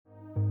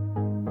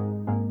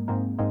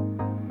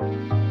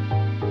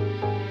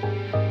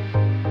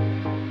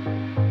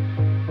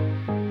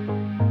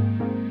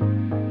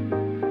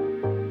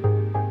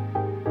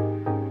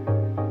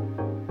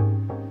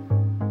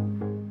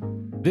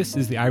This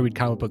is the I Read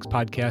Comic Books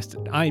podcast,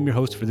 and I am your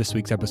host for this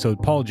week's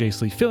episode, Paul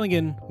Jasley, filling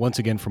in once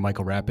again for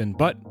Michael Rappin.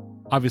 But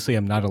obviously,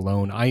 I'm not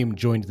alone. I am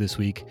joined this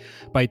week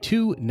by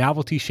two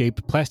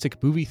novelty-shaped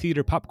plastic movie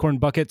theater popcorn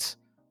buckets,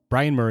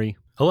 Brian Murray.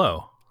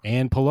 Hello.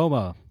 And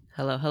Paloma.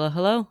 Hello, hello,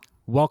 hello.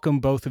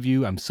 Welcome, both of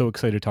you. I'm so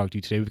excited to talk to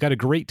you today. We've got a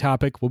great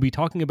topic. We'll be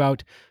talking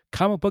about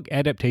comic book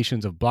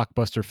adaptations of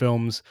blockbuster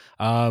films.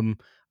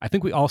 I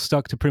think we all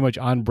stuck to pretty much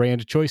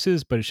on-brand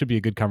choices, but it should be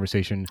a good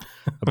conversation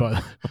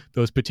about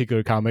those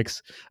particular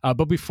comics.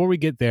 But before we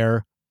get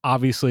there,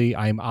 obviously,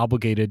 I am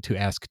obligated to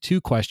ask two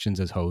questions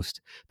as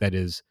host. That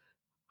is,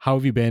 how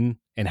have you been,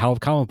 and how have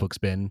comic books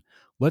been?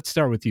 Let's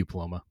start with you,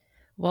 Paloma.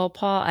 Well,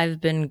 Paul,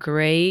 I've been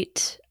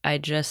great. I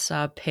just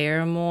saw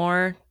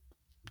Paramore,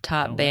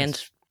 top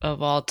band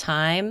of all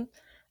time.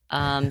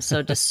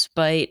 So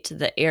despite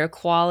the air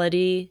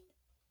quality,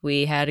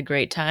 we had a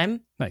great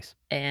time. Nice.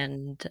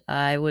 And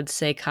I would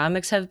say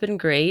comics have been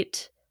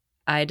great.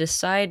 I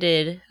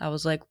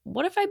was like,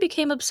 what if I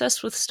became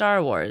obsessed with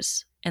Star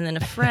Wars? And then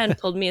a friend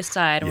pulled me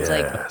aside and was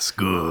like, yes,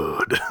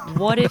 good.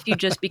 What if you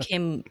just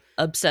became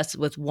obsessed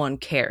with one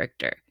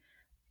character?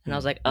 And I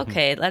was like,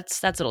 okay,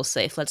 that's a little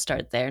safe. Let's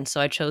start there. And so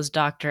I chose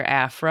Dr.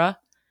 Aphra.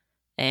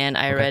 And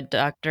I read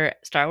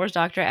Star Wars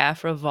Dr.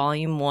 Aphra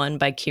Volume 1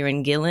 by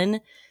Kieran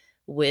Gillen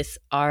with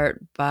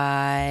art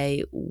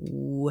by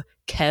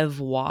Kev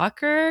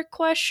Walker, ?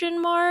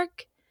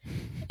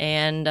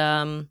 And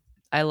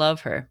I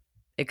love her.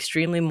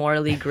 Extremely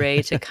morally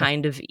gray to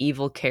kind of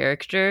evil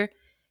character.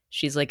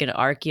 She's like an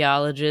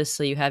archaeologist,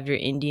 so you have your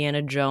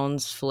Indiana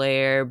Jones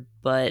flair,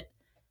 but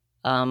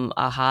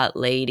a hot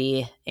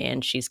lady,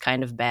 and she's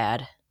kind of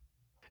bad.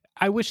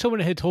 I wish someone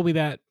had told me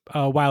that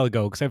a while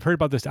ago, because I've heard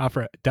about this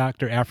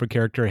Dr. Aphra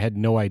character. I had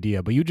no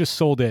idea, but you just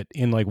sold it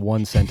in like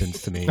one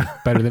sentence to me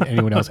better than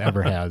anyone else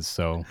ever has.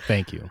 So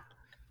thank you.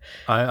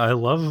 I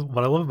love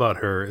what I love about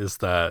her is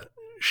that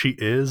she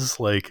is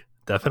like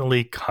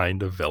definitely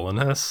kind of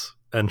villainous,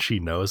 and she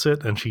knows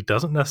it, and she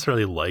doesn't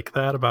necessarily like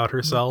that about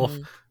herself,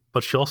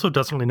 but she also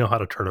doesn't really know how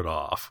to turn it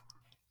off.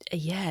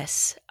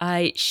 Yes.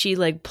 She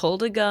like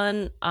pulled a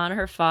gun on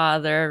her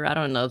father. I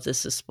don't know if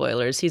this is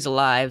spoilers. He's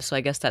alive, so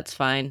I guess that's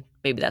fine.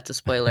 Maybe that's a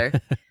spoiler.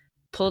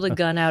 Pulled a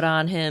gun out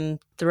on him,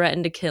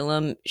 threatened to kill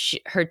him.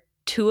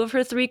 Two of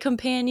her three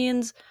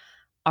companions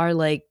are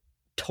like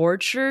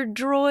torture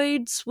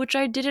droids, which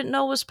I didn't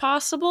know was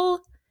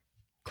possible.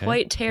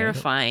 Quite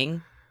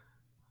terrifying.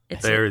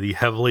 They're the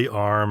heavily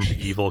armed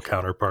evil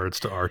counterparts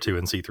to R2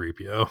 and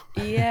C-3PO.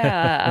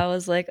 Yeah, I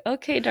was like,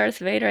 okay, Darth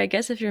Vader, I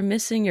guess if you're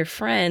missing your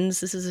friends,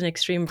 this is an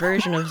extreme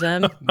version of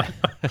them.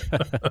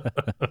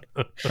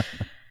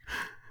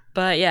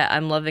 But yeah,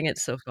 I'm loving it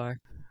so far.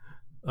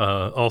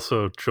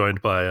 Also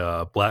joined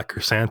by Black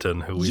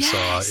Chrysanthemum, who we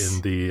saw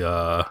in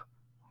the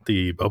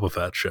Boba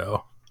Fett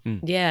show.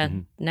 Yeah,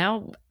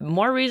 now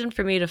more reason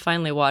for me to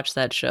finally watch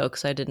that show,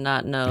 because I did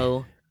not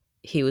know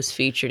he was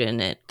featured in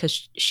it,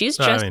 because she's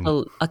just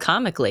a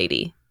comic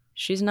lady.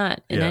 She's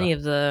not in any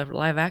of the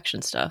live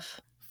action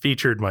stuff.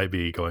 Featured might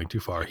be going too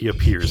far. He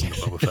appears in the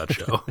Boba Fett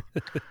show.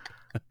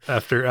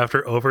 After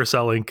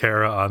overselling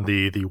Kara on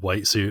the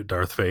white suit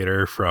Darth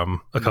Vader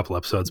from a couple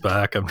episodes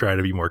back, I'm trying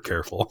to be more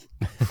careful.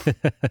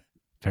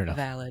 Fair enough.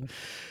 Valid.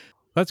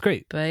 That's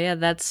great. But yeah,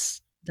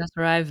 that's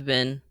where I've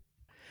been.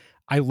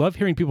 I love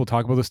hearing people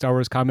talk about the Star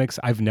Wars comics.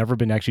 I've never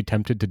been actually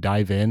tempted to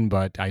dive in,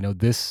 but I know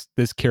this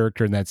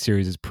character in that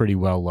series is pretty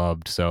well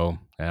loved. So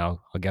I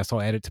guess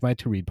I'll add it to my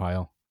to-read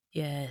pile.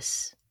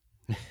 Yes.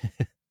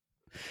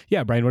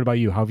 Yeah, Brian, what about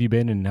you? How have you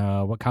been,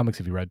 and what comics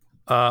have you read?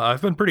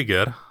 I've been pretty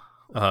good.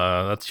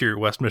 That's your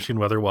West Michigan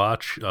weather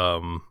watch.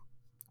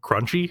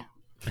 Crunchy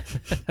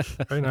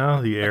right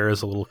now. The air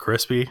is a little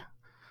crispy.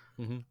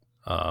 We're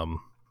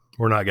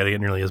not getting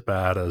it nearly as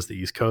bad as the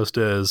East Coast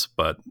is,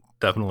 but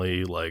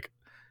definitely like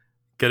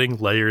getting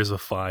layers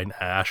of fine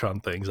ash on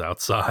things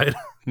outside.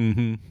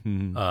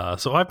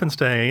 So I've been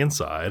staying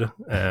inside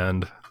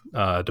and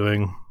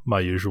doing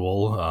my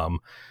usual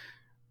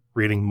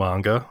reading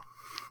manga.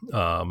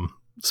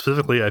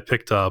 Specifically, I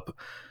picked up,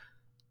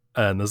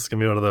 and this is going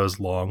to be one of those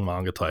long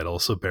manga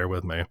titles, so bear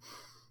with me.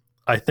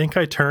 I Think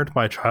I Turned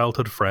My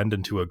Childhood Friend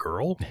Into a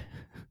Girl.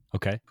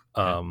 Okay.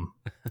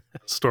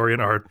 Story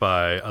and art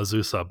by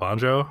Azusa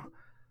Banjo.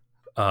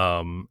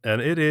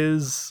 And it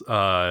is...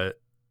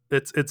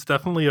 It's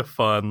definitely a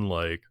fun,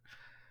 like,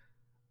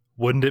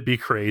 wouldn't it be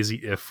crazy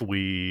if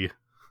we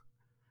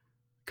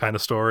kind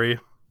of story.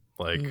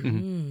 Like,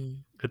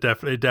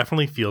 it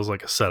definitely feels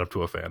like a setup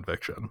to a fan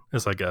fiction,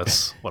 is I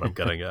guess what I'm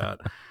getting at.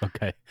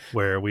 Okay.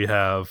 Where we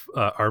have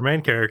our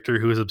main character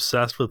who is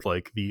obsessed with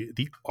like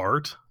the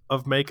art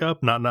of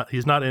makeup.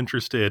 He's not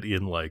interested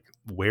in like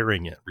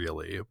wearing it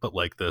really, but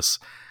like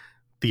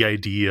the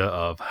idea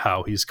of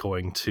how he's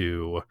going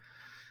to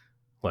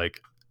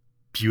like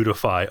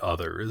beautify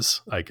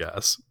others, I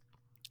guess.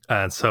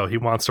 And so he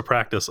wants to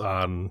practice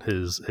on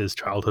his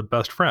childhood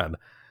best friend.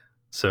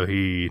 So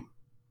he,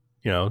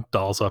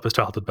 dolls up his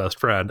childhood best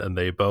friend, and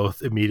they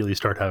both immediately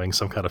start having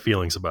some kind of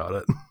feelings about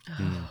it.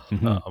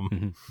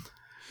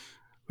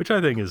 Which I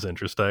think is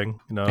interesting.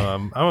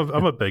 I'm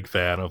a big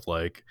fan of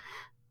like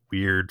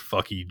weird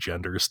fucky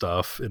gender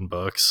stuff in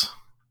books.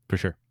 For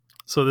sure.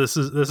 So this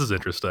is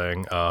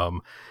interesting.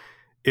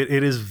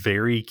 It is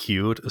very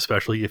cute,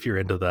 especially if you're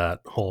into that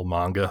whole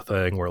manga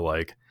thing where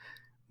like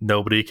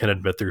nobody can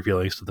admit their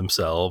feelings to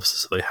themselves,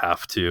 so they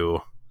have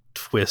to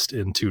twist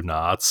into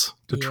knots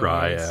to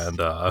try and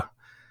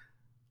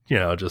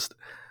just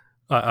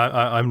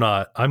I'm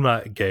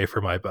not gay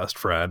for my best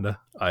friend.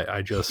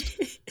 I just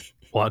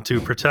want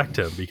to protect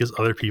him because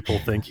other people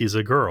think he's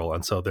a girl,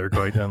 and so they're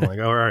going to, I'm like,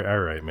 all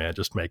right, man,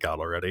 just make out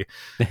already.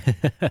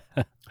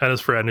 And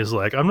his friend is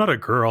like, I'm not a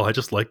girl, I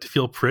just like to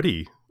feel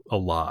pretty a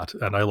lot,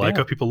 and I like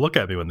how people look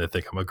at me when they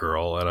think I'm a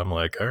girl, and I'm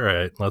like, all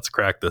right, let's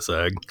crack this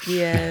egg.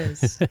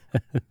 Yes.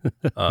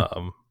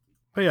 But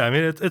yeah, I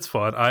mean, it's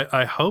fun.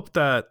 I hope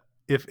that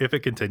if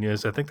it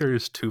continues, I think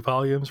there's 2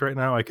 volumes right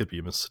now, I could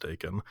be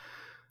mistaken.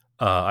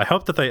 I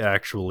hope that they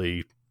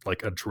actually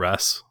like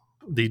address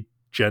the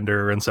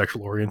gender and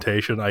sexual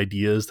orientation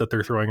ideas that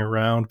they're throwing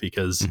around,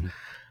 because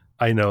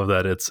I know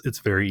that it's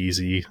very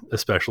easy,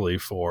 especially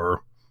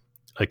for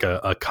like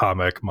a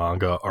comic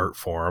manga art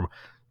form,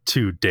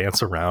 to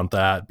dance around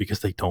that because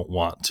they don't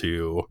want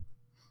to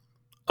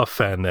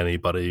offend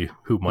anybody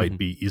who might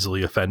be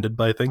easily offended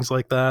by things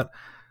like that.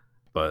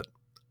 But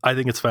I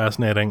think it's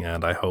fascinating,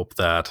 and I hope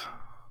that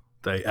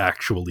they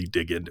actually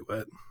dig into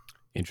it.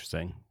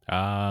 Interesting.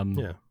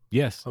 Yeah.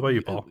 Yes. How about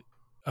you, Paul?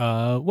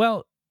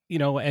 Well,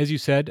 as you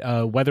said,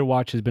 weather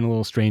watch has been a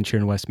little strange here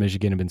in West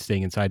Michigan. I've been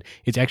staying inside.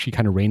 It's actually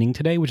kind of raining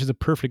today, which is a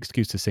perfect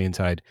excuse to stay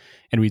inside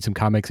and read some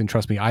comics. And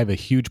trust me, I have a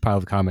huge pile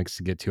of comics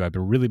to get to. I've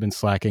really been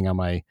slacking on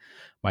my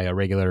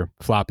regular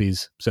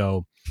floppies.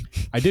 So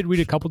I did read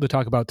a couple to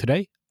talk about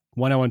today.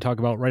 One I want to talk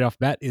about right off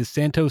bat is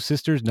Santo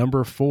Sisters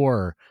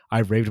 #4.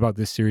 I've raved about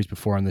this series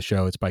before on the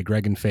show. It's by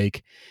Greg and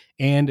Fake.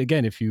 And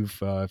again, if you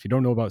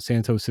don't know about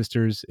Santo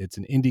Sisters, it's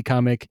an indie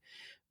comic,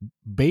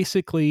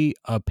 basically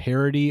a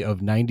parody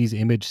of 90s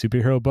Image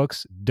superhero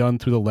books done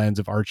through the lens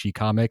of Archie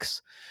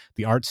comics.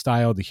 The art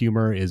style, the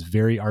humor is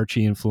very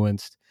Archie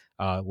influenced.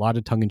 A lot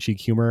of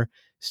tongue-in-cheek humor.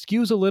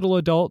 Skews a little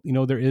adult.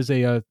 There is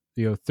a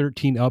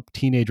 13 up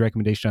teenage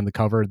recommendation on the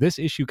cover. This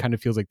issue kind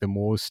of feels like the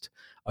most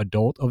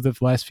adult of the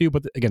last few,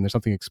 but again, there's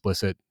nothing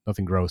explicit,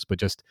 nothing gross, but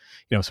just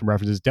some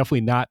references.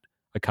 Definitely not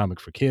a comic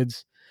for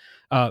kids.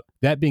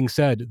 That being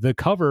said, the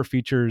cover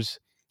features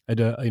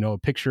a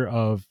picture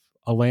of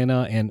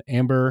Alana and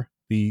Amber,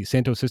 the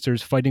Santo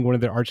sisters, fighting one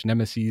of their arch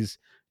nemeses,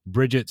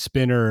 Bridget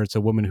Spinner. It's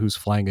a woman who's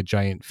flying a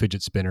giant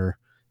fidget spinner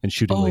and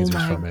shooting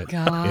lasers from it.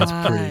 God.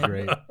 It's pretty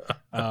great.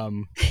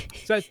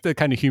 So that's the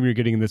kind of humor you're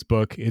getting in this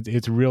book.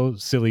 It's real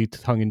silly,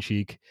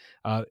 tongue-in-cheek.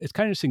 It's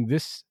kind of interesting.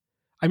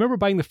 I remember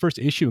buying the first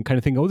issue and kind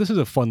of thinking, oh, this is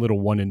a fun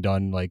little one and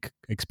done like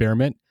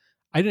experiment.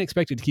 I didn't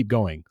expect it to keep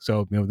going.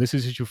 So, this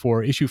is issue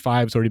 4. Issue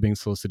 5 is already being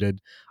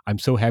solicited. I'm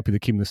so happy they're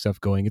keeping this stuff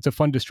going. It's a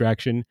fun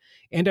distraction.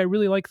 And I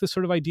really like the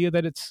sort of idea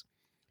that it's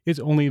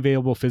only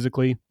available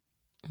physically,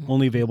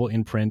 only available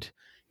in print.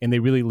 And they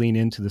really lean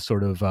into the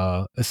sort of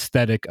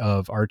aesthetic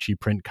of Archie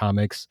print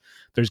comics.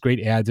 There's great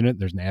ads in it.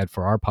 There's an ad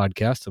for our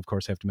podcast. Of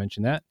course, I have to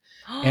mention that.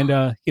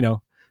 And,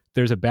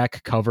 there's a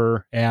back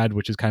cover ad,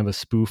 which is kind of a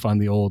spoof on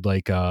the old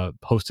like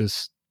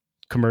Hostess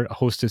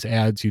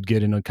ads you'd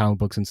get in comic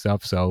books and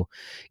stuff. So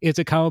it's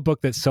a comic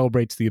book that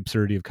celebrates the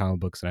absurdity of comic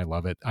books, and I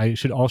love it. I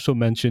should also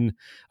mention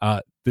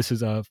this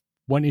is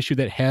one issue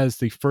that has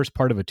the first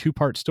part of a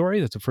 2-part story.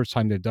 That's the first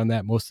time they've done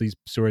that. Most of these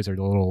stories are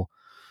little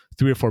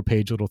 3 or 4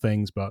 page little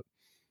things, but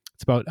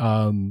it's about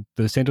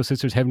the Santo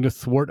sisters having to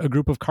thwart a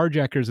group of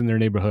carjackers in their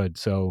neighborhood.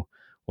 So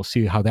we'll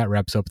see how that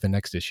wraps up the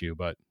next issue.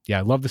 But yeah,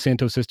 I love the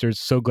Santo sisters.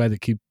 So glad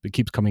that it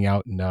keeps coming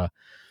out. And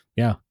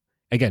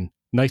again,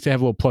 nice to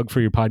have a little plug for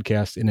your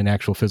podcast in an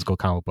actual physical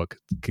comic book.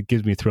 It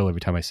gives me a thrill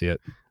every time I see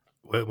it.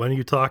 When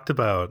you talked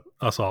about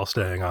us all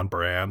staying on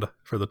brand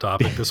for the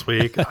topic this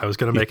week, I was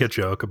going to make a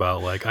joke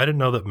about like, I didn't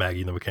know that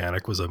Maggie the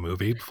Mechanic was a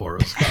movie before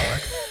it was a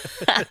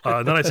comic.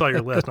 And then I saw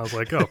your list and I was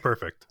like, oh,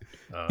 perfect.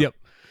 Yep.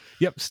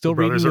 Still the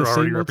brothers reading the are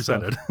already same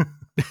represented.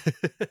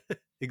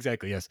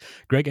 Exactly. Yes.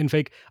 Greg and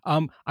Fake.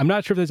 I'm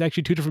not sure if there's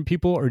actually 2 different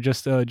people or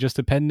just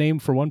a pen name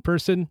for one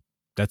person.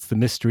 That's the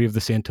mystery of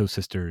the Santo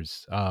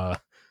sisters.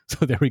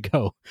 So there we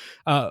go.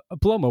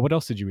 Paloma, what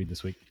else did you read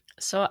this week?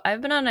 So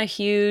I've been on a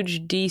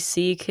huge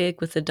DC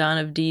kick with the dawn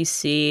of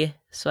DC.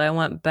 So I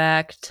went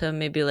back to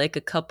maybe like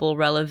a couple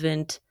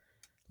relevant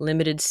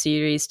limited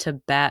series to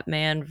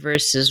Batman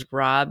versus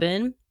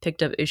Robin.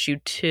 Picked up issue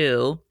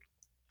 2.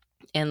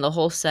 And the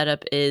whole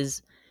setup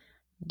is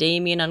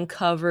Damian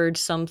uncovered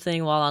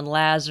something while on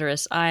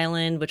Lazarus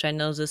Island, which I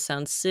know this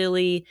sounds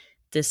silly.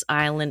 This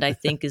island, I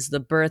think, is the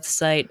birth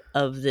site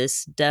of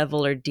this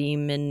devil or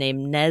demon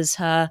named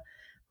Nezha,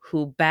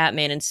 who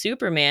Batman and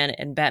Superman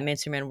and Batman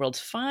Superman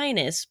World's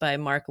Finest by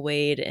Mark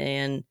Waid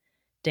and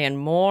Dan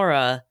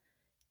Mora,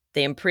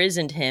 they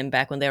imprisoned him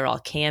back when they were all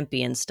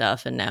campy and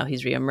stuff, and now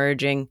he's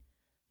reemerging.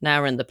 Now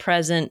we're in the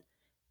present.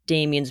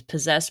 Damian's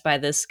possessed by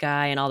this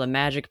guy, and all the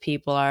magic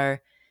people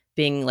are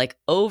being like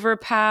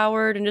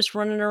overpowered and just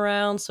running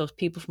around. So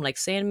people from like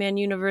Sandman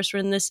universe are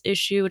in this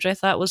issue, which I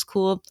thought was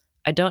cool.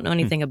 I don't know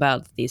anything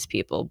about these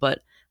people, but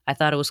I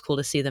thought it was cool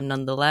to see them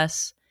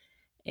nonetheless.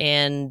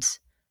 And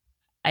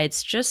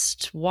it's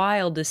just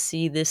wild to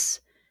see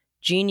this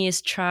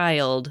genius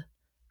child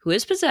who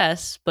is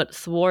possessed, but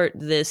thwart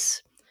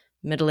this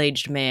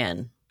middle-aged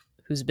man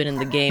who's been in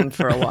the game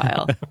for a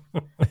while.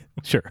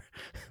 Sure.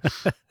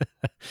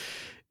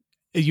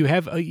 You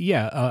have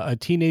a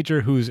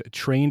teenager who's a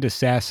trained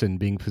assassin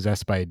being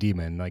possessed by a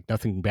demon. Like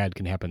nothing bad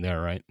can happen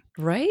there, right?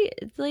 Right?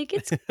 Like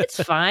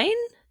it's fine.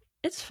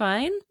 It's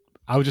fine.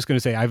 I was just going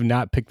to say I've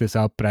not picked this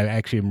up, but I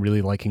actually am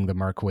really liking the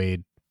Mark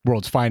Waid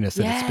World's Finest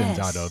that it spins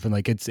out of, and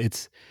like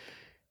it's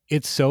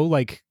so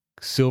like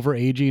Silver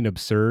Agey and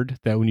absurd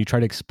that when you try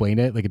to explain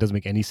it, like it doesn't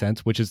make any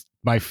sense. Which is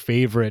my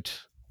favorite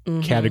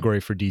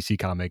category for DC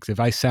Comics. If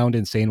I sound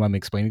insane when I'm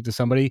explaining to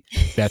somebody,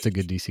 that's a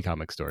good DC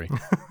Comics story.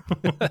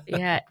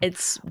 Yeah,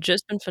 it's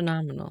just been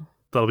phenomenal.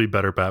 That'll be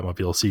better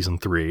Batmobile season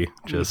 3.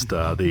 Just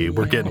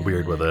we're getting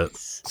weird with it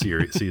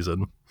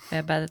season.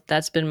 Yeah, but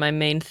that's been my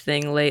main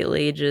thing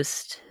lately,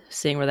 just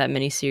seeing where that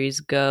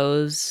miniseries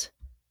goes.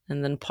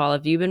 And then, Paul,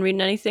 have you been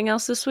reading anything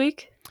else this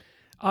week?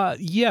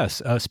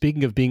 Yes.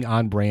 Speaking of being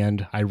on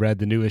brand, I read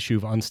the new issue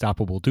of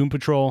Unstoppable Doom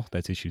Patrol.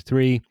 That's issue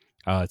 3.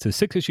 It's a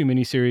 6-issue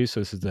miniseries,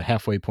 so this is the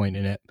halfway point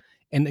in it.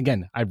 And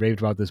again, I raved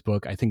about this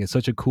book. I think it's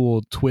such a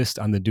cool twist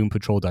on the Doom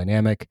Patrol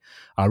dynamic.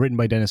 Written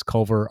by Dennis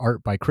Culver,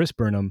 art by Chris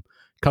Burnham,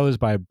 colors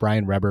by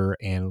Brian Reber,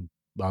 and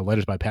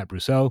letters by Pat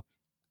Brousseau.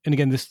 And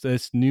again,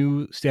 this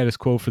new status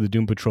quo for the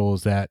Doom Patrol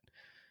is that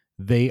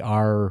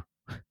they're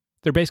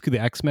basically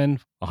the X-Men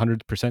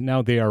 100%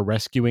 now. They are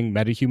rescuing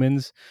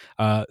metahumans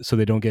so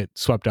they don't get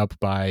swept up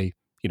by,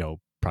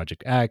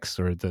 Project X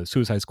or the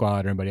Suicide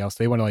Squad or anybody else.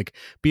 They want to like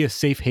be a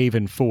safe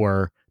haven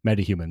for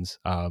metahumans.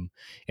 And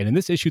in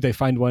this issue, they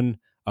find one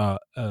a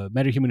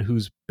metahuman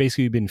who's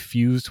basically been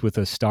fused with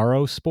a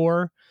Starro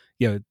spore.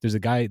 There's a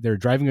guy, they're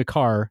driving a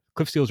car.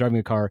 Cliff Steele's driving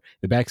a car.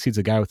 The backseat's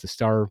a guy with a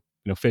star,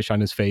 fish on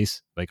his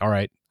face. Like, all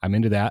right, I'm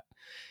into that.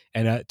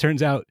 And it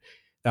turns out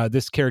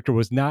this character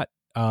was not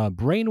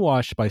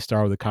brainwashed by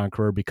Starro the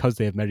Conqueror because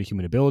they have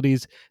metahuman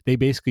abilities. They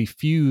basically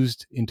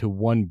fused into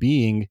one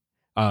being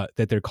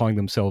that they're calling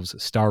themselves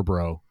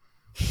Starbro.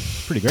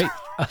 Pretty great.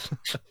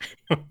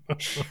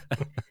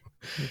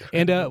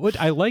 And what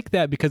I like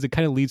that because it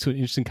kind of leads to an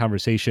interesting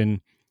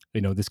conversation.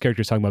 This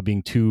character is talking about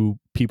being two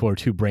people or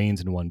two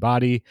brains in one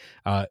body.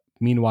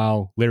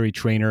 Meanwhile, Larry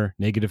Trainor,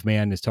 Negative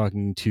Man, is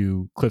talking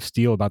to Cliff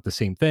Steele about the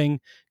same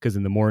thing because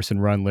in the Morrison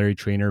run, Larry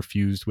Trainor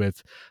fused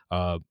with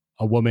a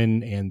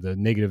woman and the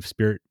negative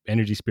spirit,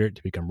 energy spirit,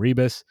 to become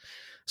Rebus.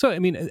 So, I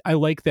mean, I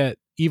like that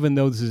even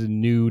though this is a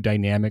new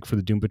dynamic for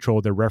the Doom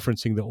Patrol, they're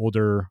referencing the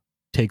older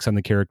takes on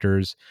the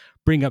characters,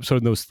 bring up sort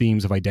of those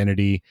themes of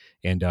identity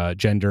and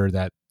gender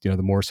that, the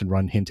Morrison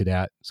run hinted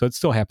at. So it's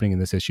still happening in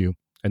this issue,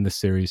 in this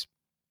series.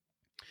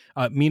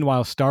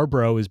 Meanwhile,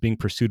 Starbro is being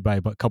pursued by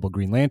a couple of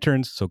Green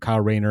Lanterns. So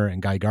Kyle Rayner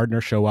and Guy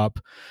Gardner show up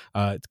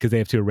because they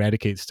have to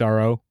eradicate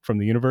Starro from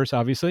the universe,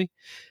 obviously.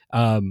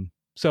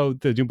 So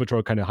the Doom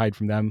Patrol kind of hide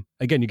from them.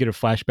 Again, you get a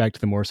flashback to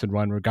the Morrison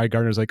run where Guy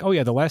Gardner's like, oh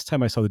yeah, the last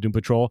time I saw the Doom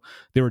Patrol,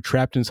 they were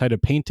trapped inside a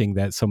painting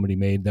that somebody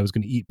made that was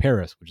going to eat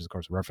Paris, which is, of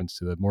course, a reference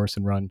to the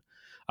Morrison run.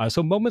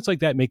 So moments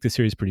like that make the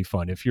series pretty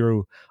fun. If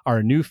you are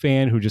a new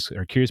fan who just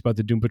are curious about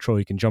the Doom Patrol,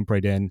 you can jump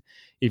right in.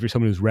 If you're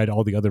someone who's read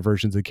all the other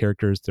versions of the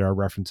characters, there are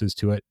references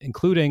to it,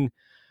 including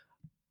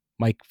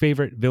my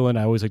favorite villain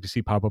I always like to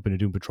see pop up in a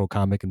Doom Patrol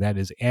comic, and that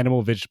is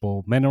Animal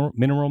Vegetable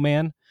Mineral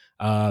Man.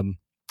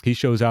 He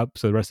shows up,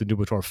 so the rest of the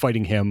Doom Patrol are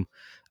fighting him.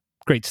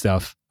 Great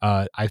stuff.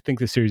 I think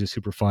this series is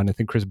super fun. I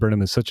think Chris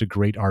Burnham is such a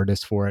great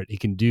artist for it. He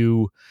can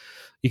do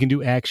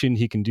action,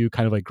 he can do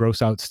kind of like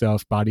gross out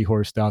stuff, body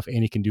horror stuff, and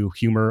he can do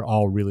humor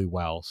all really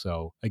well.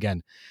 So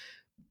again,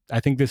 I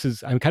think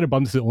I'm kind of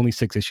bummed this is only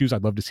 6 issues.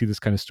 I'd love to see this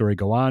kind of story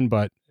go on,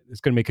 but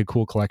it's going to make a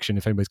cool collection.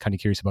 If anybody's kind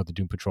of curious about the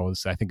Doom Patrol, this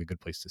is, I think, a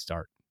good place to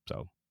start.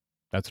 So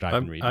that's what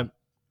I've been reading.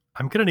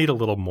 I'm going to need a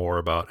little more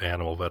about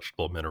Animal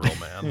Vegetable Mineral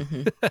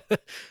Man.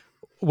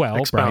 Well,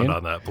 expound Brian,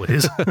 on that,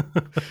 please.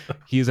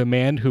 He is a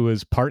man who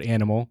is part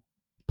animal,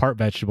 part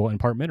vegetable, and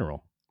part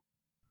mineral.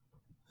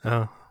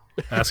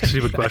 Ask a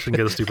stupid question,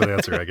 get a stupid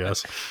answer, I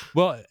guess.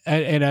 Well,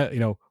 and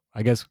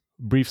I guess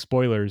brief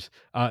spoilers.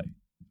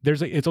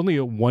 It's only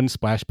one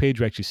splash page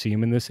we actually see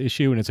him in this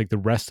issue, and it's like the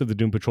rest of the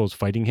Doom Patrol is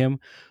fighting him,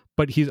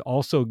 but he's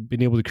also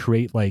been able to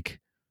create like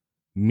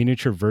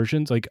miniature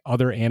versions, like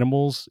other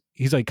animals.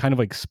 He's like kind of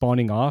like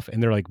spawning off,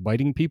 and they're like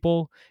biting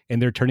people, and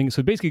they're turning.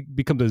 So it basically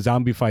becomes a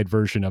zombified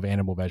version of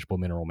Animal Vegetable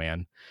Mineral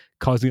Man,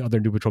 causing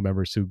other Doom Patrol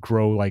members to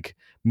grow like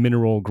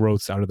mineral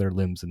growths out of their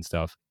limbs and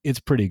stuff.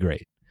 It's pretty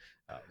great.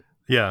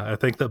 Yeah, I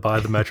think that by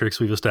the metrics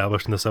we've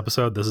established in this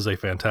episode, this is a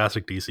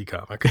fantastic DC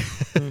comic.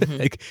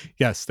 Mm-hmm.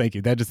 Yes, thank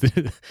you. That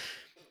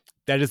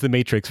is the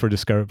matrix for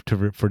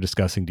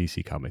discussing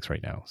DC comics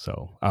right now.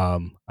 So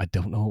I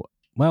don't know.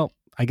 Well,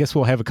 I guess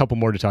we'll have a couple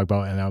more to talk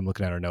about, and now I'm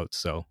looking at our notes,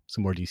 so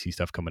some more DC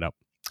stuff coming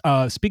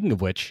up. Speaking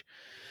of which,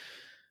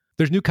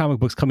 there's new comic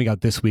books coming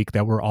out this week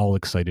that we're all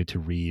excited to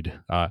read,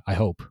 I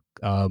hope.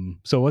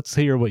 So let's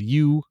hear what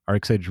you are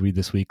excited to read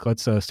this week.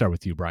 Let's start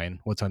with you, Brian.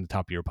 What's on the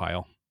top of your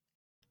pile?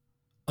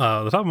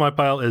 The top of my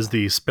pile is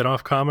the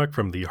spin-off comic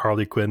from the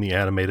Harley Quinn, the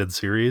animated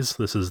series.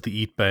 This is the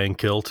Eat, Bang,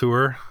 Kill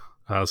Tour.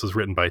 This is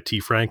written by T.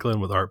 Franklin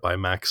with art by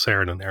Max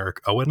Sarin and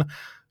Eric Owen,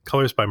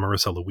 colors by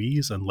Marissa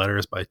Louise, and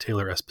letters by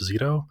Taylor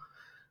Esposito.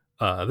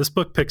 This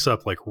book picks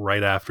up like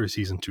right after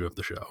season 2 of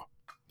the show.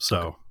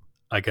 So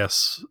I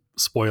guess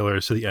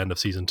spoilers to the end of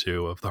season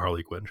 2 of the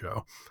Harley Quinn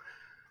show.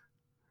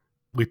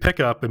 We pick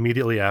up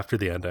immediately after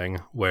the ending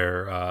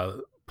where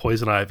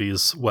Poison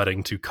Ivy's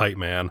wedding to Kite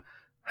Man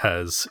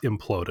has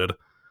imploded.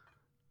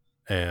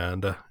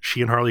 And she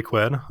and Harley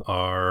Quinn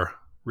are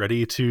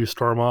ready to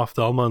storm off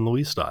Thelma and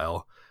Louise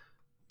style.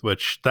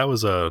 Which that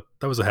was a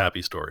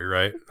happy story,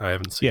 right? I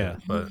haven't seen it,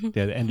 but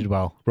yeah, it ended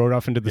well. Rode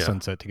off into the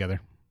sunset together.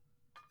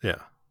 Yeah.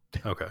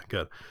 Okay,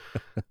 good.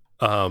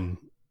 I'm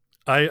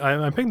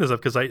picking this up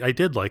because I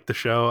did like the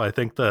show. I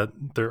think that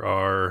there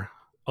are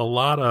a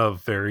lot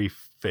of very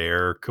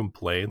fair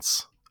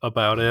complaints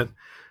about it.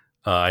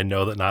 I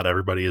know that not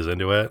everybody is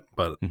into it,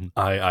 but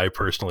I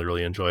personally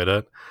really enjoyed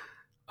it.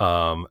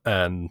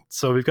 And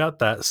so we've got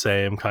that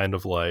same kind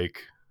of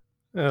like,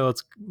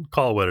 let's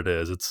call it what it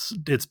is.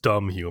 It's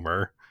dumb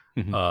humor.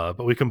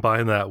 But we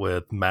combine that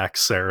with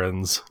Max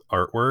Sarin's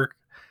artwork,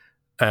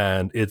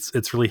 and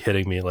it's really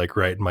hitting me like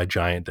right in my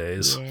Giant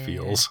Days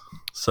feels.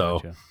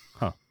 So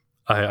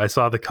I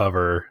saw the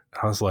cover,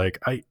 I was like,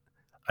 I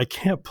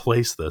can't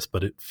place this,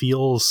 but it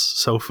feels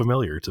so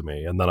familiar to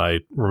me. And then I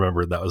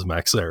remembered that was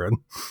Max Sarin.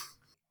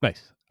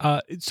 Nice.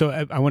 So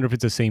I wonder if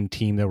it's the same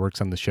team that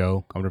works on the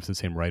show. I wonder if it's the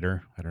same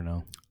writer. I don't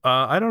know.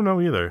 I don't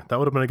know either. That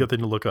would have been a good thing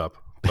to look up,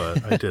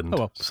 but I didn't.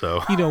 Well,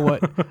 so you know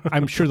what?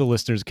 I'm sure the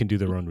listeners can do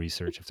their own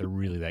research if they're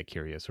really that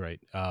curious, right?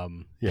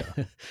 Yeah.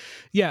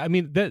 Yeah, I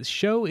mean, that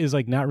show is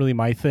like not really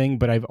my thing,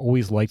 but I've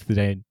always liked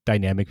the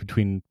dynamic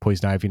between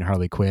Poison Ivy and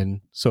Harley Quinn.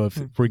 So if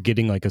we're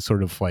getting like a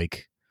sort of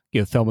like,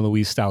 Thelma and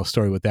Louise style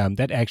story with them,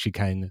 that actually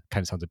kind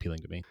of sounds appealing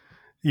to me.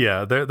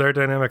 Yeah, their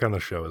dynamic on the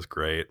show is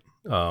great.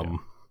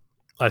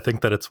 I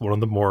think that it's one of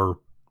the more,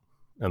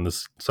 and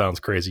this sounds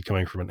crazy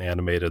coming from an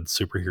animated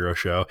superhero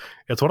show,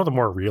 it's one of the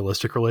more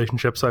realistic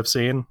relationships I've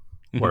seen,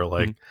 where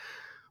like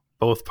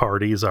both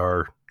parties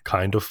are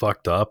kind of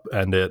fucked up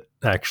and it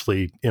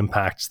actually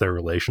impacts their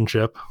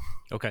relationship.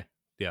 Okay.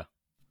 Yeah.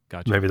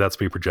 Gotcha. Maybe that's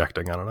me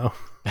projecting. I don't know.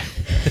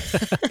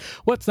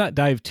 Let's not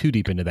dive too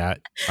deep into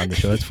that on the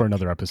show. That's for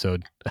another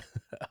episode.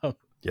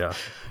 Yeah.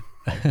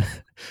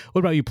 What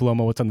about you,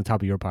 Paloma? What's on the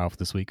top of your pile for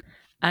this week?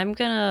 I'm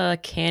going to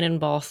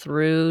cannonball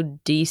through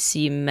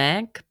DC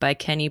Mech by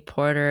Kenny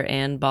Porter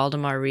and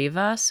Baldemar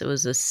Rivas. It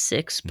was a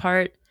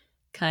 6-part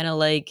kind of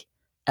like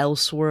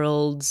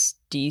Elseworlds,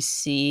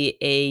 DC,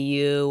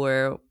 AU,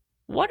 or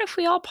what if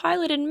we all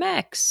piloted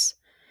mechs?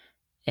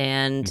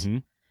 And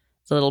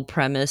the little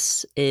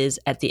premise is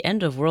at the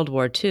end of World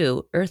War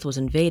II, Earth was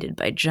invaded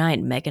by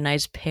giant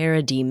mechanized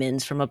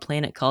parademons from a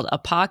planet called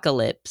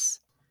Apocalypse.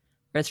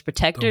 Earth's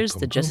protectors,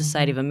 the Justice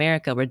Society of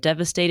America, were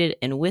devastated,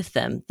 and with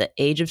them, the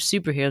age of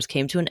superheroes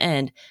came to an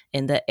end,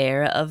 and the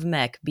era of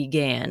mech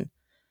began.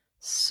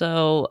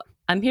 So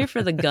I'm here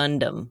for the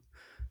Gundam.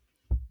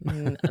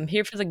 I'm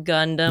here for the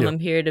Gundam. Yep. I'm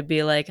here to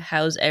be like,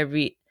 how's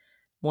everyone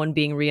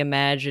being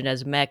reimagined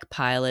as mech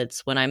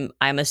pilots when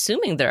I'm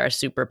assuming there are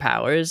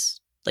superpowers.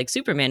 Like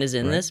Superman is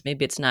in this.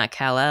 Maybe it's not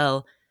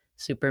Kal-El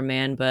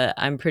Superman, but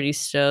I'm pretty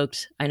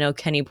stoked. I know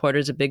Kenny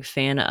Porter's a big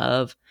fan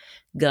of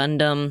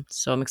Gundam,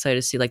 so I'm excited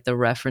to see like the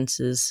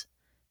references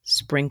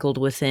sprinkled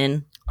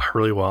within. I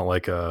really want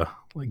like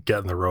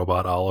Getting the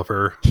Robot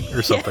Oliver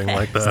or something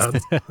like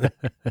that.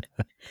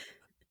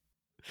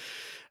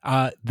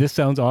 This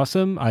sounds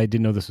awesome. I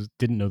didn't know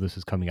this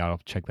was coming out. I'll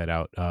check that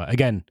out.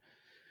 Again,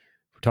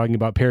 we're talking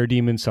about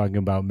parademons, talking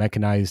about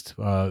mechanized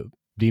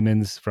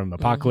demons from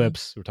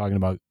Apocalypse. We're talking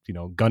about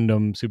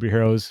Gundam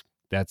superheroes.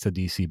 That's a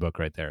DC book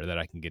right there that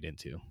I can get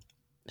into.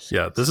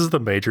 Yeah, this is the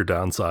major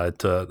downside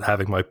to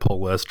having my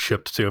pull list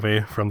shipped to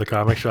me from the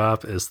comic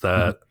shop is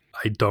that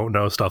I don't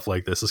know stuff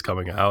like this is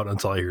coming out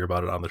until I hear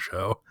about it on the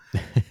show.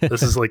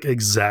 This is like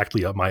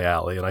exactly up my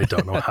alley, and I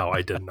don't know how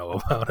I didn't know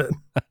about it.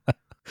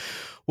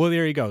 Well,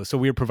 there you go. So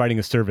we're providing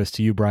a service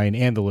to you, Brian,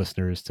 and the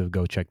listeners to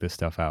go check this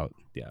stuff out.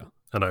 Yeah.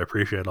 And I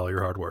appreciate all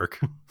your hard work.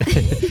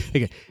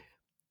 Okay.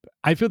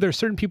 I feel there are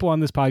certain people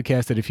on this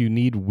podcast that if you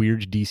need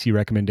weird DC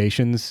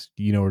recommendations,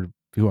 you know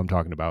who I'm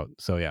talking about.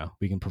 So yeah,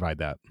 we can provide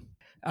that.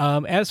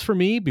 As for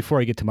me, before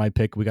I get to my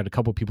pick, we got a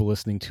couple people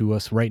listening to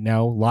us right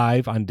now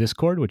live on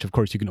Discord, which of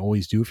course you can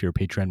always do if you're a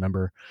Patreon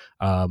member.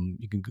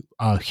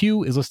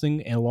 Hugh is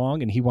listening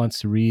along and he wants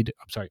to read,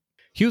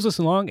 Hugh's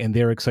listening along and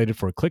they're excited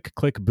for Click,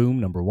 Click, Boom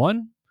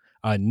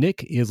 #1.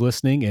 Nick is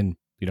listening and,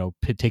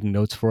 taking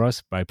notes for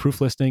us by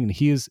proof listening. And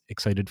he is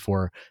excited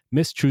for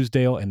Miss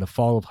Truesdale and the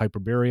Fall of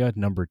Hyperborea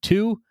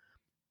 #2.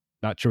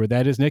 Not sure what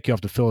that is, Nick. You'll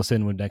have to fill us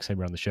in when next time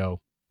we're on the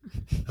show.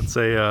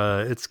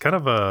 It's kind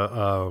of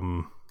a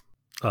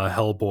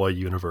Hellboy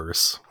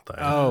universe thing.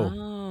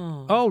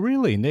 Oh,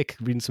 really? Nick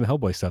reading some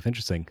Hellboy stuff.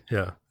 Interesting.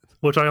 Yeah.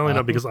 Which I only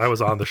know because I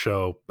was on the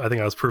show. I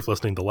think I was proof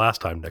listening the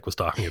last time Nick was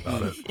talking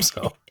about it.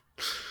 So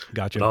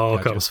Gotcha. It all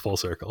comes full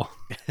circle.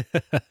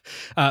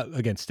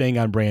 Again, staying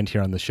on brand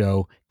here on the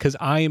show, because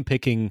I am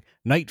picking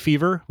Night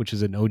Fever, which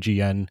is an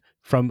OGN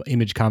from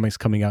Image Comics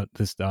coming out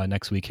this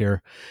next week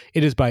here.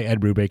 It is by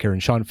Ed Brubaker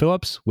and Sean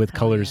Phillips with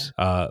colors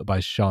by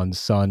Sean's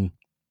son,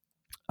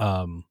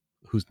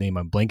 whose name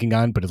I'm blanking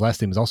on, but his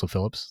last name is also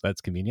Phillips.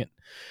 That's convenient.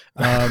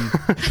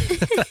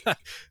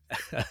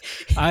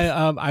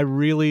 I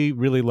really,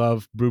 really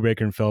love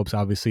Brubaker and Phillips.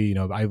 Obviously,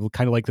 I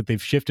kind of like that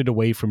they've shifted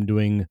away from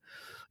doing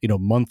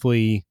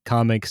monthly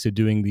comics to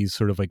doing these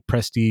sort of like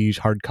prestige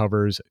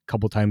hardcovers a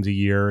couple times a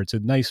year. It's a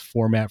nice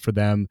format for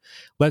them.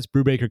 Lets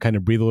Brubaker kind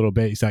of breathe a little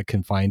bit. He's not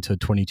confined to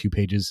 22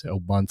 pages a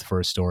month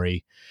for a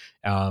story.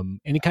 And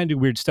he kind of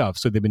do weird stuff.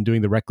 So they've been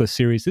doing the Reckless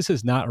series. This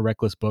is not a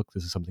Reckless book.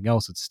 This is something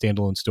else. It's a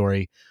standalone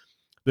story.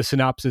 The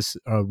synopsis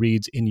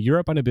reads, in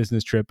Europe on a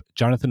business trip,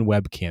 Jonathan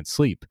Webb can't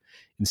sleep.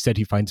 Instead,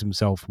 he finds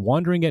himself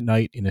wandering at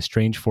night in a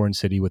strange foreign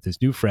city with his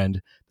new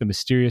friend, the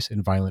mysterious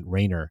and violent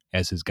Rainer,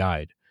 as his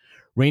guide.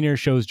 Rainer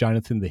shows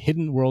Jonathan the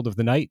hidden world of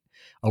the night,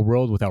 a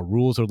world without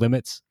rules or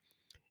limits.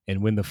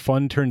 And when the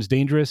fun turns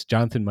dangerous,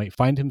 Jonathan might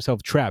find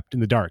himself trapped in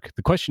the dark.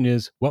 The question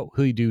is, what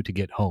will he do to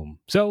get home?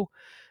 So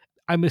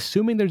I'm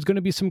assuming there's going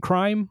to be some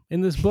crime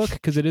in this book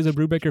because it is a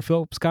Brubaker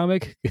Phillips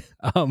comic.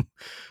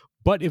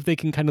 But if they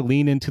can kind of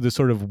lean into the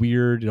sort of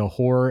weird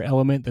horror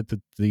element that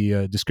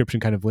the description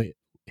kind of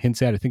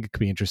hints at, I think it could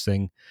be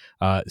interesting.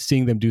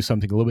 Seeing them do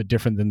something a little bit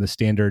different than the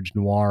standard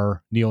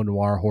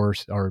neo-noir horror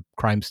or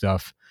crime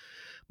stuff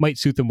might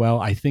suit them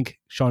well. I think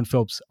Sean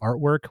Phillips'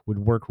 artwork would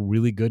work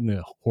really good in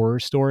a horror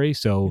story.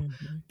 So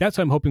that's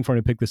what I'm hoping for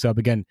to pick this up.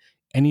 Again,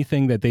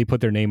 anything that they put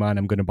their name on,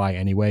 I'm going to buy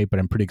anyway, but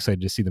I'm pretty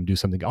excited to see them do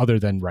something other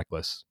than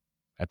Reckless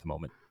at the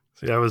moment.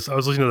 See, I was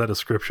looking at that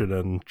description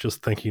and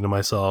just thinking to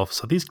myself,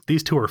 so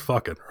these two are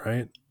fucking,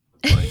 right?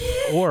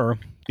 Or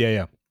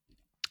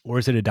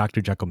is it a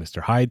Dr. Jekyll,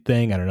 Mr. Hyde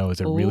thing? I don't know.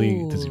 Is it really,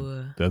 does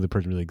the other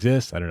person really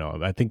exist? I don't know.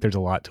 I think there's a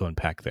lot to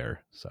unpack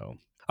there. So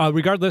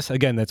regardless,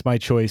 again, that's my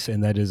choice,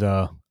 and that is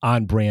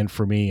on brand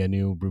for me, a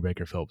new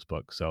Brubaker Phillips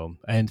book. So,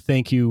 and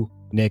thank you,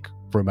 Nick,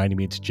 for reminding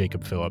me it's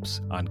Jacob Phillips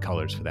on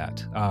colors for that.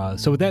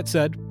 So with that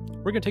said,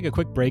 we're going to take a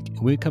quick break, and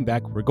when we come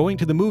back, we're going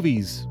to the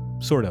movies,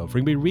 sort of.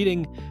 We're going to be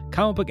reading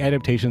comic book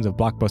adaptations of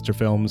blockbuster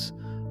films.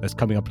 That's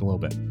coming up in a little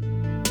bit.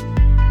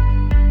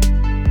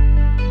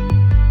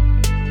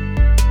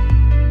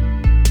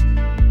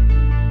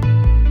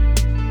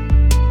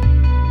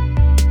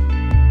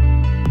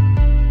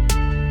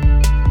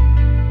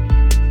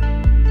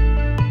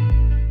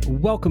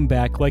 Welcome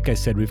back. Like I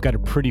said, we've got a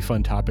pretty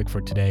fun topic for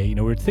today.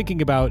 We're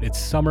thinking about it's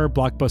summer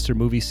blockbuster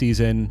movie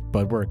season,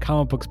 but we're a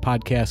comic books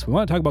podcast. We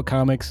want to talk about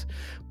comics.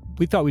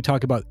 We thought we'd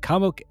talk about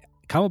comic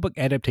book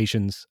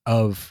adaptations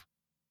of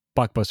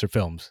blockbuster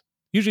films.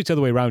 Usually it's the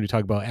other way around. We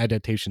talk about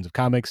adaptations of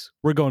comics.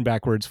 We're going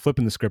backwards,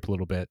 flipping the script a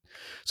little bit.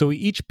 So we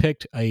each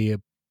picked a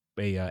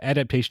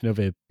adaptation of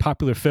a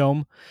popular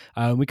film.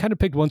 We kind of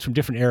picked ones from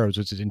different eras,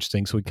 which is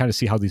interesting. So we kind of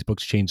see how these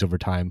books change over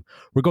time.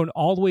 We're going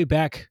all the way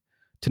back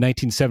to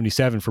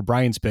 1977 for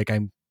Brian's pick. I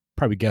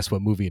probably guess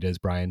what movie it is,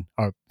 Brian.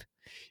 Or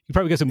you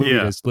probably guess what movie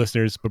it is,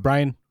 listeners. But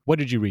Brian, what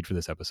did you read for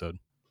this episode?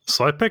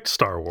 So I picked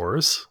Star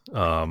Wars.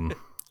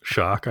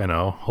 Shock, I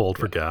know. Hold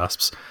for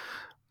gasps.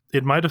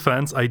 In my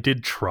defense, I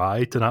did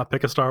try to not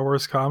pick a Star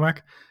Wars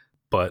comic,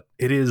 but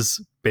it is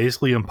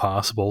basically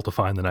impossible to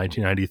find the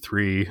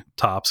 1993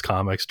 Topps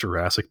Comics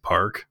Jurassic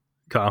Park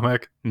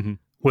comic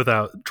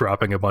without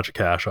dropping a bunch of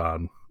cash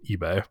on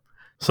eBay.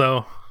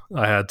 So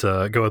I had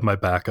to go with my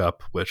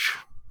backup, which,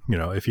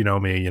 if you know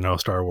me,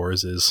 Star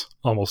Wars is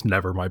almost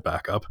never my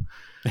backup.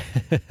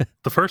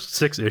 The first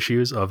 6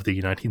 issues of the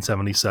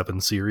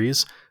 1977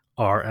 series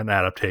are an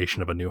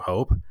adaptation of A New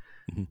Hope.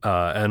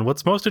 And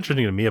what's most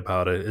interesting to me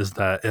about it is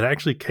that it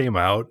actually came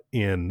out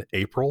in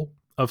April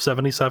of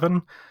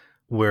 77,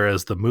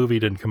 whereas the movie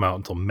didn't come out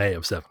until May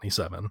of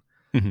 77.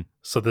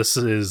 So this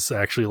is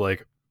actually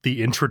like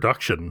the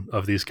introduction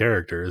of these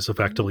characters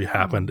effectively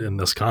happened in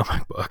this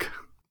comic book.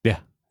 Yeah.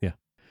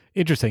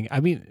 Interesting.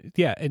 I mean,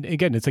 yeah. And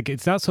again,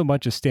 it's not so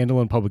much a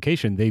standalone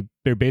publication.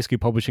 They're basically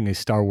publishing a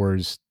Star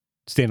Wars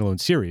standalone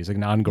series, like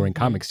an ongoing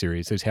comic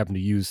series. They just happen to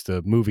use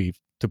the movie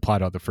to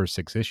plot out the first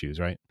 6 issues,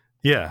 right?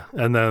 Yeah.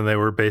 And then they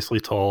were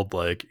basically told,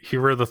 like,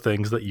 here are the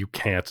things that you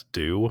can't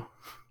do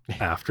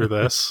after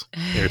this.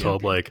 You're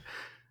told, like,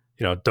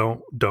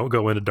 don't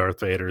go into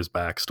Darth Vader's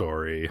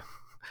backstory.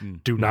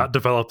 Do not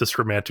develop this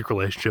romantic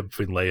relationship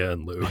between Leia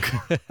and Luke.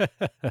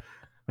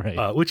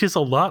 Right. Which is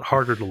a lot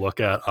harder to look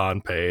at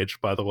on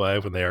page, by the way,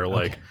 when they are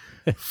like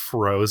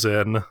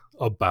frozen,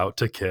 about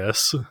to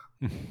kiss.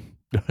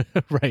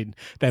 Right.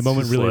 That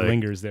moment really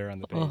lingers there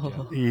on the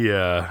page.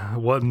 Yeah.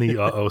 What in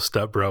the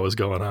step bro is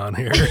going on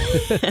here?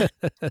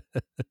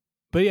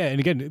 But yeah, and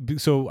again,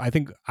 so I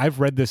think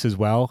I've read this as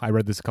well. I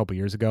read this a couple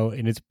years ago,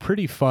 and it's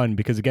pretty fun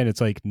because, again, it's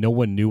like no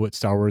one knew what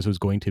Star Wars was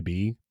going to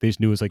be. They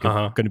just knew it was like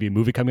going to be a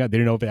movie coming out. They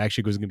didn't know if it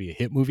actually was going to be a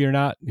hit movie or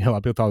not. A lot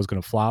of people thought it was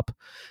going to flop.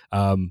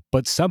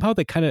 But somehow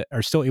they kind of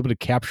are still able to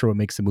capture what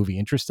makes the movie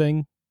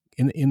interesting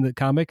in the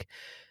comic.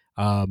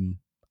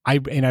 I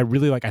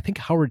really like, I think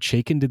Howard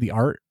Chaykin did the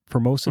art for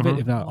most of it,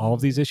 Mhm. if not all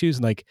of these issues.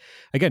 And like,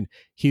 again,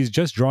 he's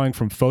just drawing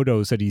from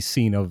photos that he's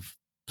seen of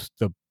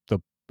the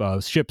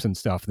ships and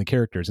stuff and the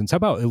characters, and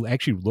somehow it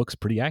actually looks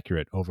pretty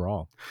accurate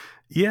overall.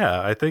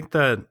 Yeah, I think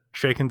that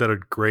Shaken did a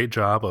great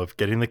job of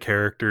getting the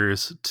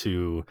characters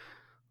to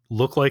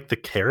look like the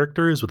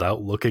characters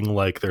without looking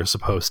like they're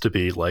supposed to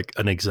be like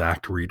an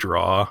exact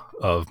redraw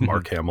of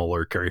Mark Hamill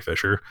or Carrie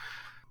Fisher.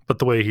 But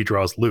the way he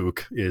draws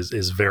Luke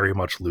is very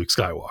much Luke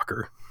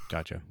Skywalker.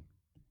 Gotcha.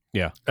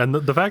 Yeah. And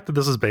the fact that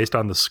this is based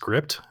on the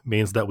script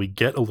means that we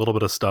get a little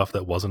bit of stuff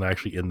that wasn't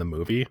actually in the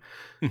movie.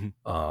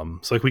 So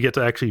like we get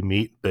to actually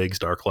meet Biggs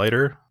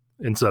Darklighter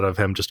instead of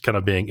him just kind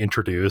of being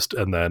introduced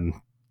and then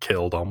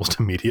killed almost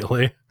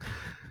immediately.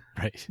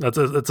 Right. That's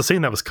a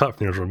scene that was cut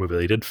from the original movie.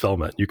 They did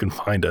film it. You can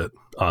find it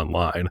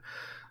online,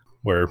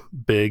 where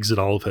Biggs and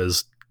all of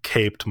his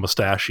caped,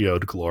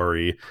 mustachioed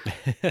glory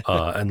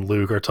and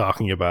Luke are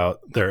talking about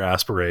their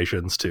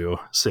aspirations to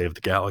save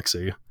the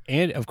galaxy.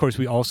 And of course,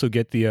 we also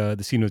get the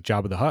scene with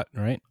Jabba the Hutt,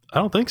 right? I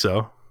don't think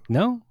so.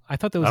 No, I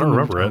thought that was. I don't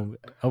remember it.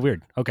 Oh,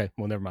 weird. Okay,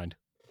 well, never mind.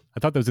 I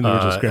thought that was in the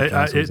original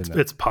script.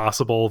 It's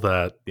possible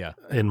that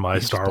in my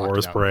Star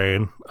Wars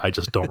brain, I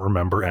just don't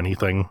remember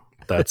anything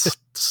that's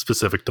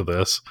specific to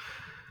this.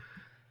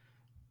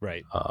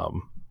 Right.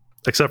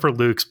 Except for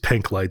Luke's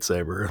pink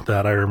lightsaber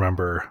that I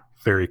remember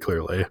very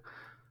clearly.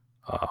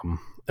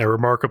 A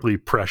remarkably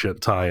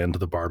prescient tie into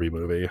the Barbie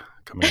movie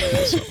coming out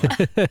this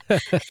summer.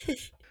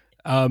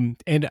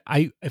 And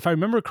if I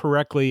remember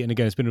correctly, and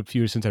again, it's been a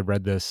few years since I've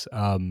read this,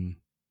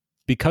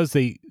 because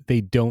they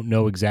don't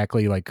know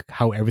exactly like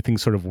how everything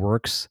sort of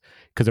works,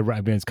 because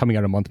it's coming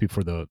out a month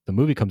before the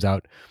movie comes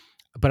out.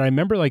 But I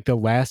remember like the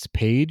last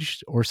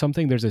page or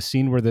something, there's a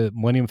scene where the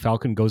Millennium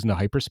Falcon goes into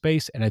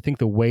hyperspace, and I think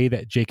the way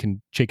that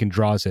Chaykin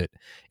draws it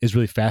is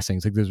really fascinating.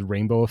 It's like there's a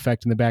rainbow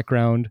effect in the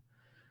background.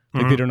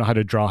 Like they don't know how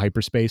to draw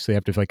hyperspace, so they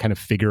have to like kind of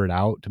figure it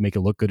out to make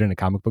it look good in a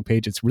comic book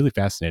page. It's really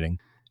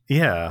fascinating.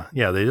 Yeah,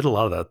 they did a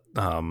lot of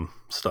that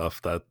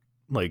stuff that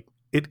like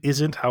it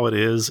isn't how it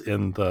is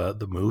in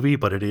the movie,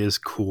 but it is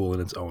cool in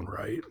its own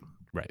right.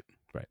 Right.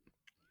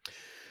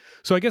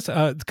 So I guess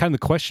kind of the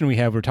question we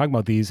have, we're talking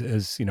about these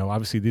is,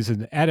 obviously this is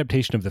an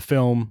adaptation of the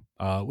film,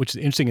 which is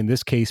interesting in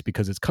this case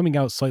because it's coming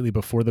out slightly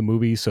before the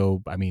movie.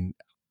 So, I mean,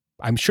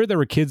 I'm sure there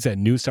were kids that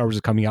knew Star Wars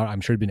was coming out.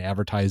 I'm sure it'd been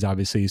advertised,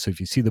 obviously. So if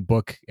you see the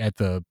book at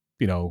the,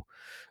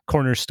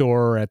 corner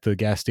store or at the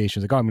gas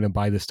station, it's like, oh, I'm going to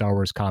buy the Star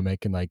Wars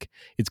comic. And like,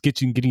 it's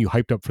getting you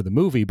hyped up for the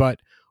movie. But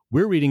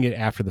we're reading it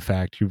after the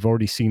fact. You've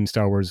already seen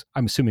Star Wars,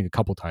 I'm assuming, a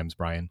couple times,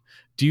 Brian.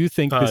 Do you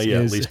think this is...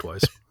 at least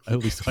twice. At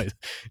least twice.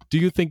 Do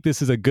you think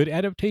this is a good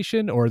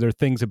adaptation, or are there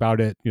things about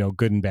it,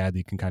 good and bad, that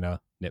you can kind of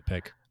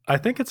nitpick? I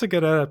think it's a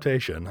good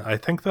adaptation. I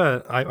think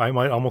that I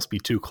might almost be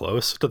too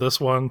close to this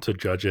one to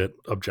judge it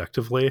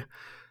objectively.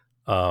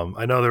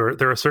 I know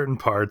there are certain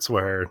parts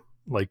where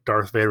like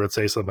Darth Vader would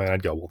say something and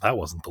I'd go, well, that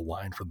wasn't the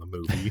line from the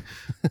movie.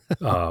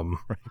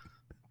 Right.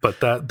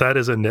 But that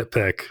is a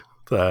nitpick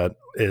that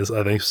is,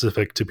 I think,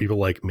 specific to people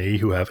like me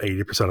who have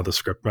 80% of the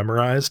script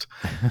memorized.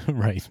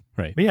 Right.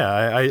 But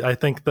yeah, I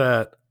think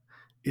that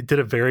it did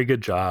a very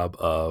good job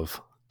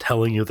of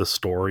telling you the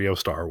story of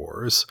Star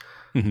Wars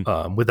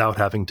without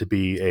having to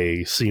be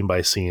a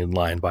scene-by-scene,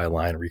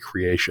 line-by-line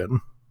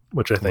recreation,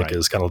 which I think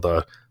is kind of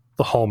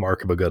the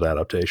hallmark of a good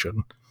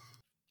adaptation.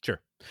 Sure.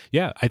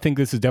 Yeah, I think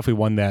this is definitely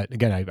one that,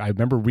 again, I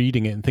remember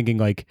reading it and thinking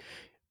like,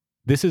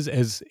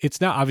 it's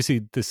not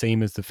obviously the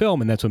same as the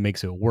film, and that's what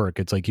makes it work.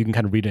 It's like you can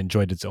kind of read it and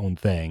enjoy its own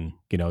thing.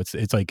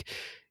 It's like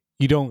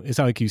it's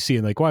not like you see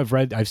it like, well,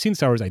 I've seen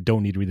Star Wars, I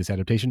don't need to read this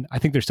adaptation. I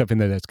think there's stuff in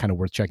there that's kind of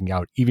worth checking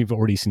out, even if you've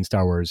already seen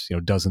Star Wars,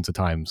 dozens of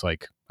times,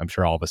 like I'm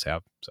sure all of us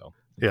have. So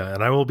yeah,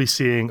 and I will be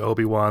seeing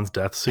Obi-Wan's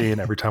death scene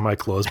every time I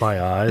close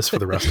my eyes for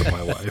the rest of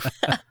my life.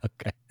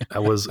 Okay.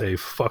 That was a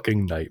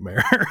fucking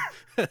nightmare.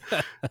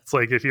 It's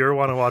like if you ever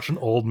want to watch an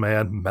old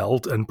man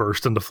melt and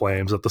burst into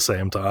flames at the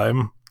same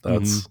time,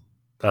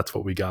 that's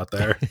what we got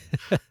there.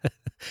 A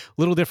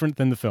little different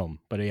than the film,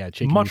 but yeah,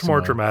 much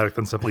more dramatic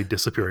than simply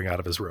disappearing out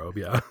of his robe.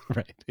 Yeah,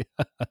 right.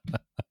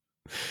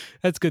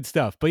 That's good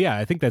stuff. But yeah,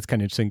 I think that's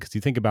kind of interesting because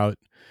you think about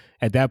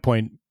at that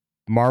point,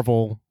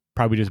 Marvel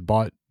probably just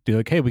bought. They're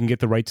like, hey, we can get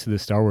the rights to the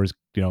Star Wars,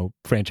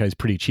 franchise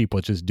pretty cheap.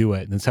 Let's just do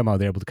it. And then somehow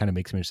they're able to kind of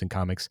make some interesting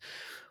comics.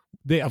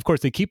 Of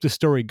course, they keep the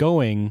story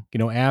going,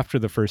 after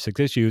the first 6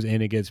 issues,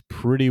 and it gets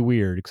pretty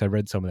weird because I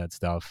read some of that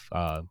stuff.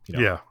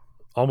 Yeah,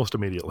 almost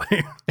immediately.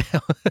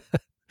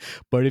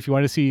 But if you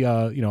want to see,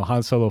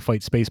 Han Solo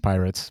fight space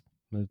pirates,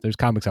 there's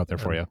comics out there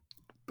for you.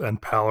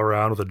 And pal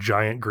around with a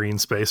giant green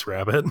space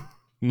rabbit.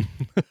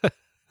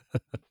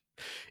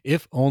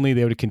 If only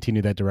they would have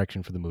continued that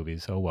direction for the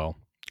movies. Oh, well.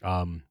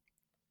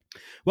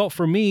 Well,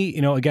 for me,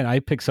 again, I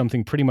picked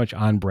something pretty much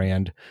on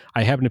brand.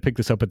 I happened to pick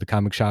this up at the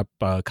comic shop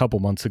a couple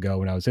months ago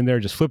when I was in there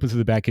just flipping through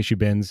the back issue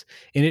bins,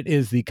 and it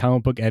is the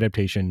comic book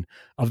adaptation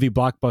of the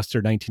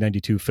blockbuster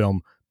 1992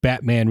 film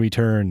Batman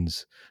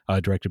Returns,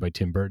 directed by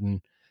Tim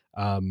Burton.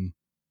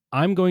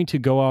 I'm going to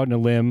go out on a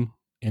limb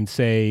and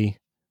say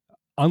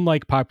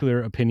unlike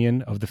popular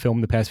opinion of the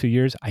film the past few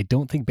years, I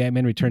don't think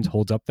Batman Returns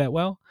holds up that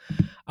well.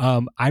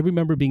 I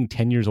remember being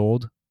 10 years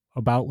old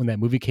about when that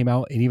movie came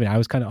out, and even I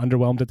was kind of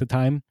underwhelmed at the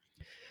time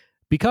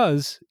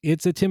because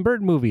it's a Tim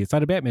Burton movie. It's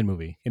not a Batman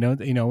movie, and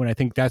I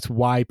think that's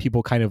why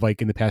people kind of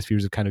like in the past few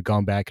years have kind of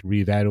gone back and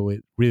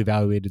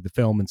reevaluated the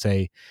film and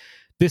say,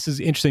 this is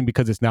interesting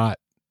because it's not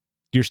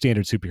your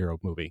standard superhero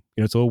movie.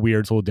 It's a little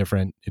weird. It's a little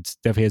different. It's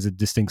definitely has a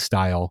distinct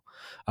style.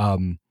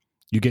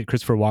 You get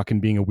Christopher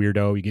Walken being a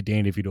weirdo. You get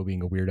Danny DeVito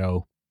being a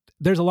weirdo.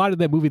 There's a lot of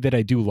that movie that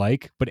I do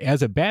like, but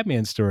as a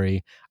Batman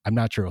story, I'm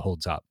not sure it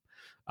holds up.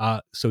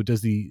 So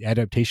does the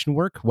adaptation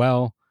work?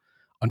 Well,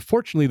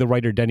 unfortunately, the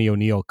writer Denny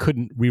O'Neil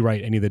couldn't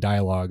rewrite any of the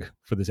dialogue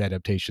for this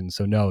adaptation.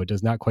 So no, it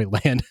does not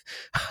quite land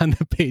on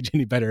the page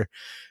any better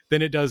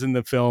than it does in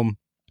the film.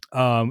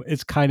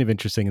 It's kind of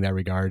interesting in that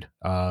regard.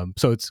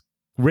 So it's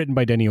written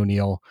by Denny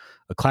O'Neil,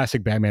 a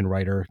classic Batman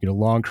writer,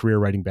 long career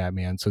writing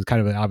Batman. So it's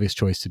kind of an obvious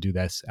choice to do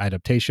this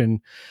adaptation.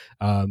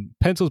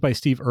 Pencils by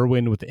Steve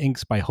Irwin with the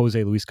inks by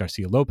Jose Luis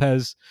Garcia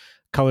Lopez,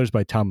 colors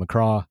by Tom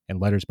McCraw, and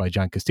letters by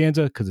John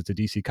Costanza, because it's a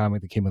DC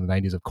comic that came in the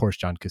 90s. Of course,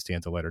 John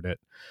Costanza lettered it.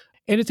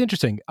 And it's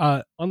interesting.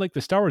 Unlike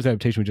the Star Wars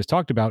adaptation we just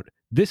talked about,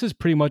 this is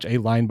pretty much a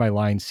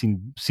line-by-line,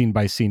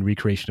 scene-by-scene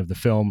recreation of the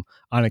film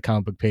on a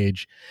comic book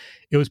page.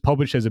 It was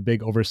published as a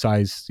big,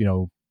 oversized,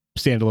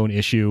 standalone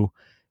issue.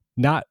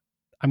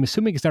 I'm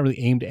assuming it's not really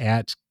aimed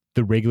at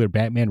the regular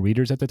Batman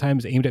readers at the time.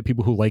 It's aimed at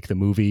people who like the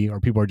movie or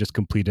people who are just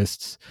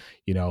completists,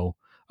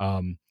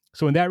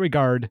 So in that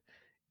regard,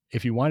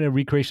 if you want a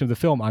recreation of the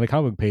film on a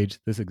comic book page,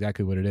 this is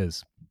exactly what it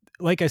is.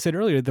 Like I said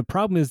earlier, the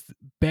problem is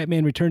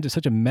Batman Returns is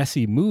such a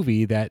messy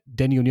movie that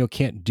Denny O'Neil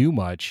can't do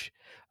much.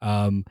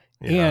 And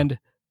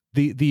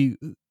the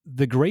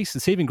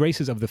saving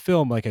graces of the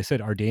film, like I said,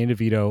 are Danny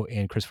DeVito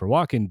and Christopher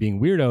Walken being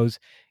weirdos.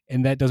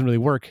 And that doesn't really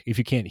work if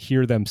you can't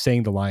hear them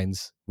saying the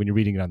lines when you're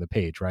reading it on the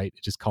page, right?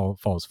 It just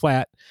falls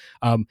flat.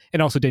 And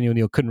also Denny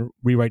O'Neil couldn't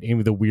rewrite any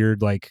of the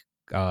weird,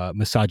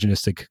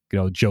 misogynistic,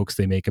 jokes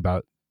they make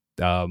about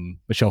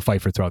Michelle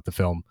Pfeiffer throughout the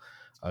film.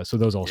 So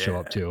those all show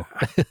up too.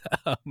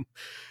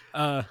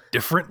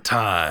 Different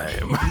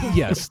time.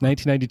 Yes,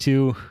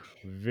 1992.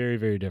 Very,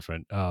 very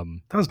different. That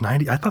was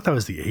 90. I thought that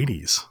was the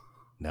 80s.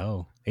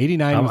 No,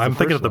 89. I'm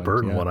thinking of the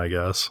Burton one, I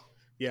guess.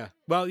 Yeah.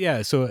 Well,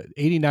 yeah. So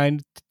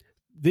 89.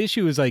 The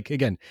issue is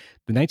again,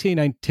 the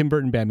 1989 Tim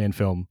Burton Batman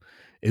film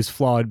is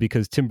flawed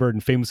because Tim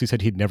Burton famously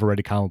said he'd never read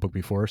a comic book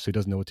before, so he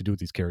doesn't know what to do with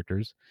these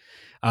characters.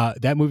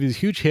 That movie is a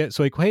huge hit.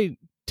 So hey,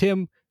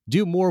 Tim,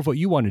 do more of what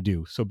you want to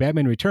do. So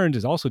Batman Returns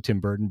is also Tim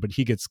Burton, but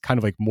he gets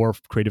kind of more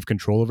creative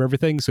control of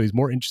everything. So he's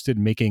more interested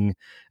in making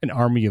an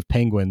army of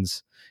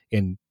penguins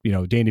and,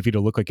 Danny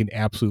DeVito look like an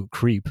absolute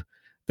creep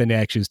than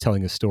actually is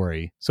telling a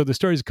story. So the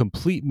story is a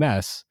complete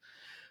mess.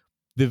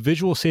 The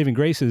visual saving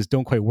graces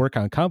don't quite work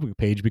on a comic book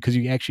page because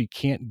you actually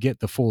can't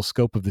get the full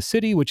scope of the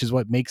city, which is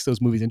what makes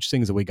those movies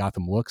interesting, is the way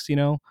Gotham looks,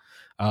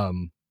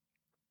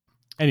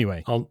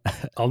 Anyway,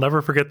 I'll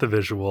never forget the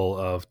visual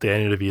of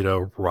Danny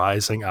DeVito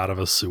rising out of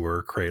a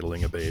sewer,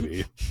 cradling a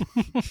baby.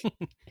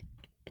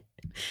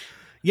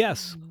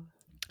 Yes.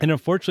 And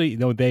unfortunately,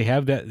 they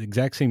have that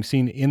exact same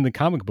scene in the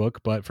comic book,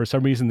 but for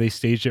some reason they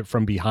staged it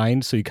from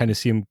behind. So you kind of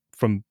see him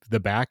from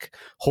the back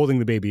holding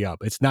the baby up.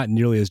 It's not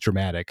nearly as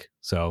dramatic.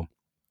 So,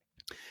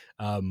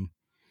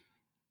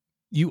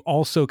 you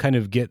also kind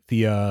of get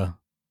the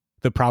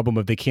problem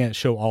of they can't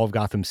show all of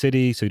Gotham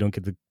City. So you don't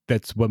get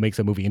that's what makes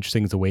that movie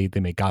interesting, is the way they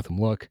make Gotham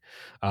look.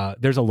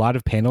 There's a lot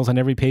of panels on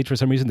every page for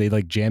some reason.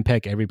 They jam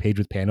pack every page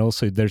with panels.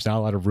 So there's not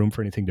a lot of room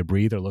for anything to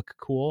breathe or look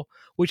cool,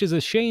 which is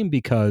a shame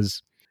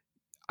because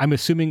I'm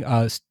assuming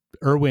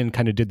Irwin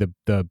kind of did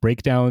the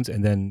breakdowns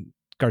and then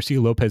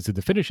Garcia Lopez did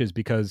the finishes,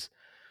 because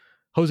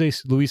Jose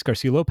Luis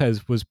Garcia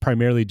Lopez was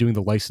primarily doing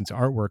the licensed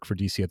artwork for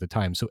DC at the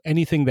time. So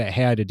anything that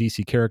had a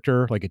DC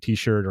character, like a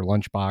t-shirt or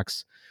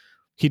lunchbox,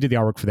 he did the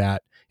artwork for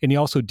that. And he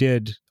also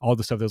did all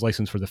the stuff that was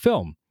licensed for the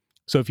film.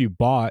 So if you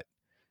bought,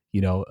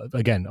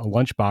 again, a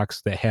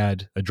lunchbox that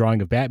had a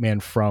drawing of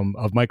Batman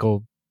of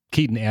Michael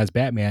Keaton as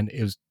Batman,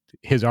 it was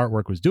his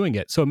artwork was doing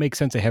it. So it makes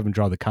sense to have him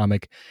draw the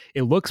comic.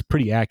 It looks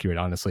pretty accurate,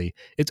 honestly.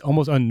 It's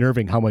almost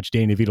unnerving how much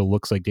Danny DeVito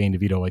looks like Danny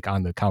DeVito,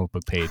 on the comic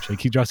book page.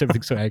 He draws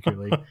everything so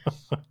accurately.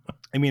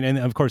 I mean, and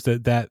of course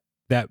that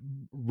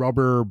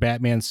rubber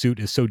Batman suit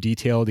is so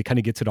detailed. It kind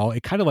of gets it all.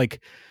 It kind of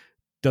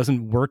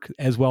doesn't work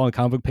as well on a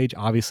comic book page,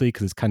 obviously,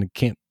 because it's kind of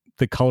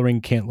the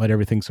coloring can't let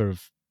everything sort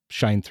of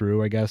shine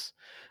through, I guess.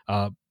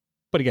 But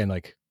again,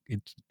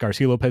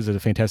 Garcia Lopez is a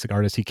fantastic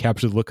artist. He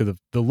captures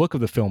the look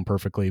of the film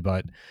perfectly.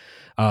 But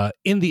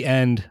in the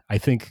end, I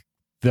think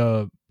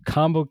the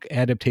comic book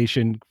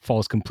adaptation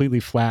falls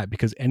completely flat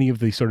because any of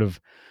the sort of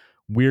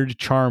weird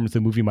charms the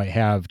movie might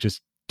have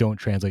just don't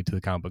translate to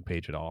the comic book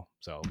page at all.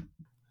 So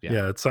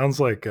yeah, it sounds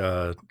like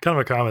kind of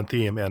a common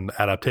theme in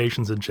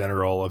adaptations in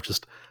general of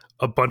just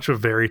a bunch of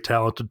very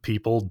talented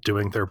people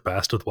doing their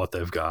best with what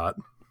they've got.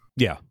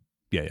 Yeah.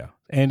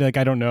 And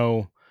I don't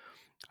know.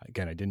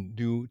 Again, I didn't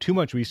do too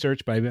much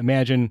research, but I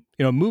imagine,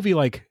 a movie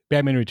like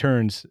Batman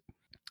Returns,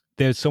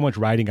 there's so much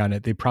riding on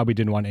it. They probably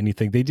didn't want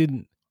anything. They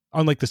didn't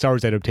unlike the Star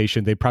Wars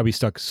adaptation, they probably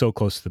stuck so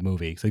close to the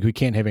movie. It's like, we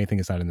can't have anything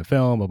that's not in the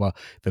film. About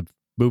the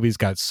movie's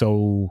got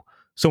so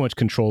much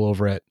control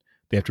over it.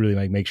 They have to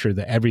really make sure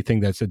that everything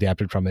that's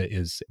adapted from it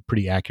is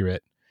pretty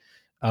accurate.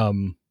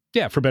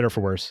 Yeah, for better or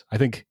for worse. I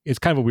think it's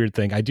kind of a weird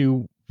thing. I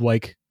do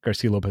like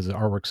Garcia Lopez's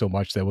artwork so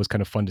much that it was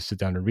kind of fun to sit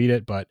down and read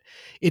it, but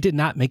it did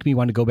not make me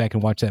want to go back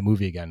and watch that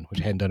movie again,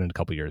 which I hadn't done in a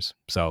couple years.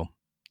 So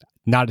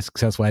not a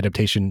successful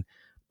adaptation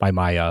by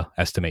my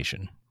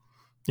estimation.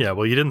 Yeah,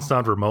 well, you didn't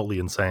sound remotely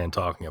insane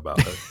talking about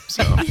it.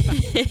 So,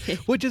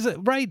 which is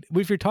right.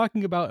 If you're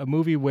talking about a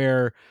movie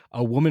where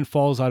a woman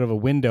falls out of a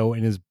window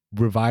and is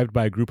revived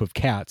by a group of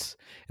cats,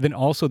 and then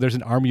also there's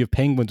an army of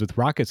penguins with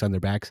rockets on their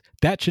backs,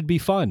 that should be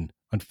fun.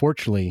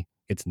 Unfortunately,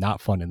 it's not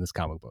fun in this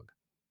comic book.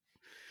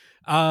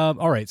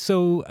 All right.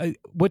 So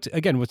what's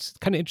kind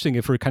of interesting,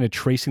 if we're kind of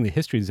tracing the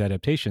history of these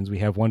adaptations, we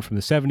have one from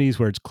the 70s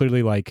where it's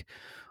clearly like,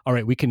 all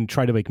right, we can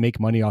try to make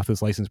money off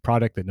this licensed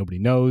product that nobody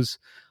knows.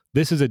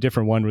 This is a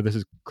different one where this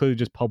is clearly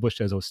just published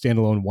as a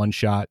standalone one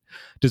shot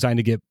designed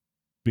to get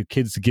the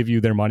kids to give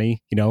you their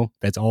money.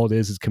 That's all it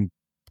is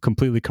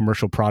completely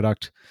commercial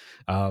product.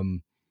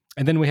 And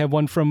then we have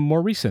one from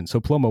more recent. So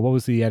Paloma, what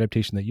was the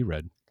adaptation that you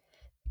read?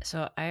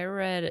 So I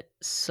read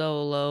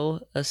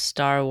Solo, A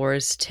Star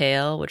Wars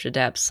Tale, which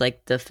adapts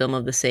the film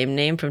of the same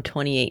name from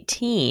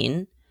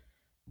 2018.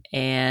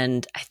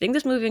 And I think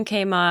this movie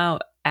came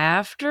out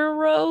after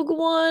Rogue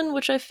One,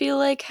 which I feel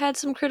like had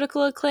some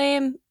critical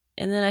acclaim.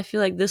 And then I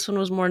feel like this one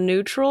was more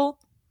neutral.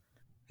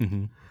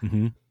 Mm-hmm.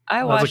 Mm-hmm.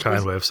 That's a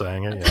kind way of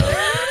saying it,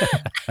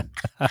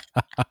 yeah.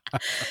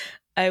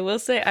 I will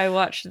say I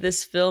watched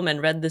this film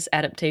and read this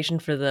adaptation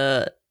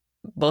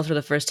both for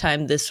the first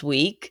time this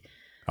week.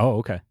 Oh,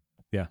 okay.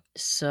 Yeah.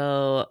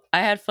 So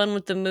I had fun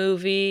with the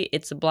movie.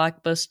 It's a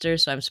blockbuster,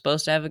 so I'm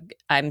supposed to have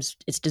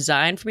it's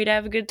designed for me to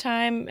have a good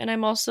time, and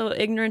I'm also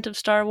ignorant of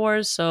Star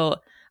Wars, so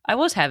I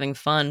was having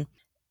fun.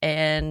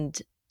 And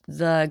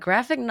the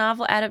graphic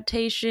novel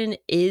adaptation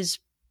is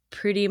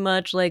pretty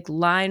much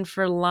line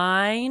for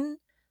line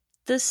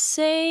the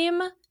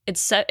same.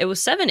 It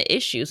was 7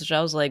 issues, which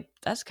I was like,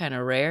 that's kind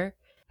of rare.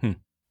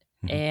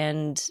 Mm-hmm.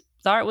 And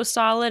the art was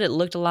solid. It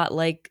looked a lot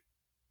like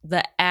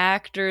the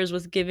actors,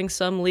 with giving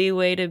some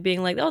leeway to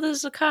being like, oh, this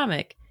is a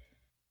comic.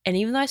 And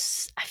even though I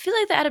feel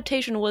like the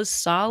adaptation was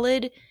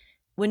solid,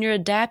 when you're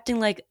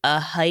adapting a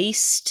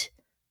heist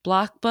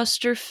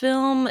blockbuster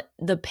film,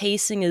 the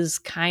pacing is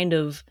kind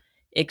of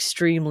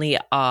extremely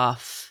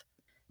off.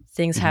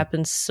 Things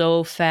happen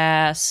so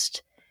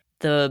fast.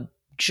 The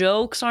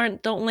jokes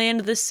don't land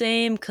the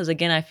same, because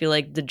again, I feel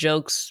like the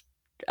jokes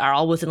are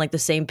all within the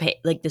same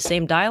the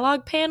same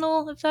dialogue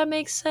panel, if that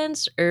makes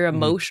sense, or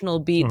emotional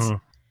beats. Mm-hmm.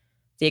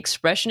 The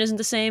expression isn't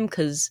the same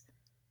because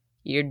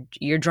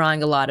you're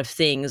drawing a lot of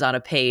things on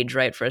a page,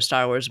 right, for a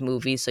Star Wars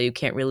movie, so you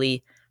can't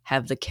really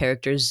have the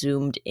characters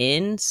zoomed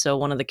in. So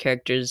one of the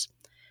characters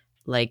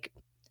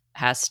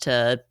has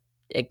to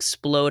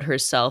explode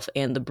herself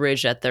and the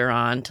bridge that they're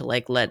on to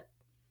let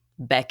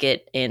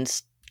Beckett and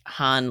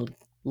Han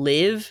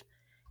live.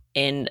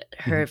 And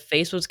her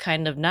face was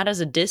kind of, not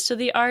as a diss to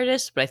the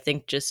artist, but I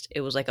think just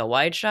it was a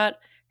wide shot.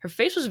 Her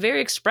face was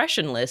very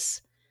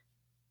expressionless.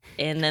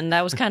 And then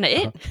that was kind of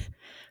it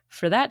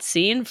for that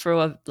scene, for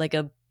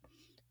a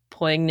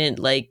poignant,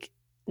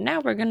 now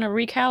we're going to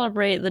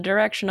recalibrate the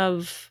direction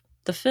of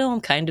the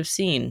film kind of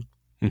scene.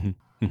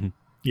 Mm-hmm. Mm-hmm.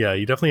 Yeah,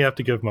 you definitely have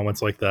to give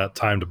moments like that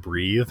time to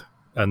breathe.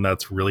 And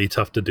that's really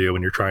tough to do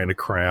when you're trying to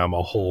cram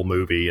a whole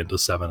movie into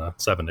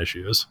seven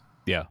issues.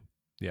 Yeah.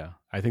 Yeah.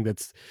 I think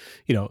that's,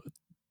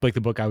 like the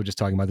book I was just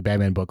talking about, the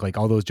Batman book,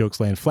 all those jokes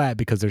land flat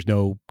because there's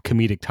no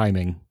comedic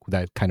timing with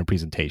that kind of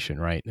presentation,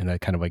 right? And that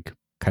kind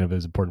of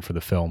is important for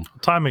the film.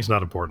 Timing's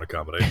not important to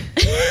comedy.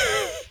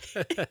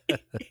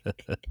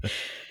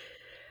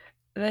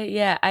 But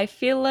yeah, I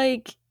feel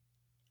like,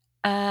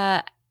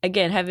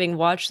 again, having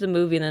watched the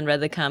movie and then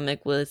read the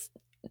comic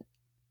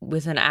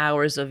within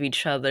hours of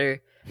each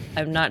other,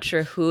 I'm not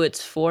sure who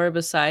it's for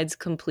besides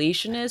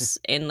completionists.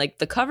 And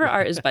the cover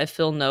art is by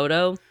Phil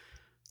Noto,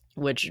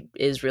 which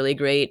is really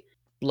great.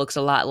 Looks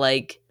a lot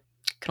like,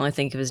 can only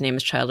think of his name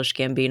as Childish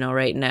Gambino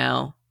right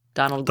now.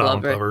 Donald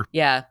Glover.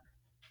 Yeah.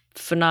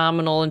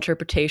 Phenomenal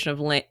interpretation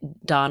of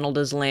Donald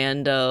as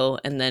Lando,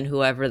 and then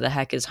whoever the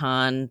heck is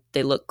Han.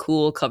 They look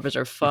cool. Covers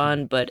are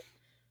fun, but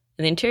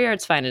the interior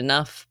art's fine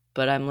enough.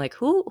 But I'm like,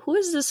 who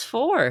is this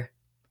for?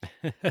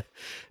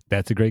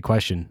 That's a great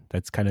question.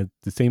 That's kind of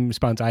the same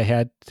response I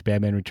had to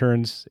Batman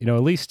Returns.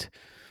 At least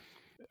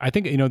I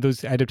think,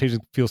 those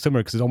adaptations feel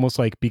similar because it's almost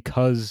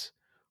because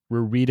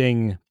we're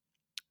reading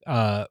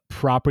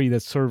property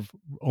that's sort of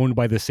owned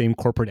by the same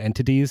corporate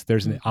entities.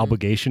 There's an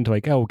obligation to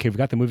okay, we've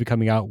got the movie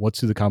coming out. Let's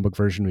do the comic book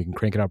version. We can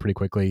crank it out pretty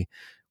quickly.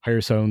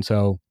 Hire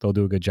so-and-so. They'll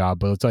do a good job.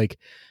 But it's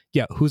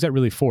yeah, who's that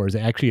really for? Is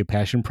it actually a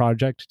passion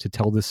project to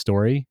tell this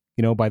story,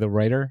 by the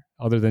writer,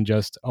 other than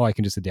just, I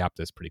can just adapt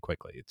this pretty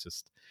quickly? It's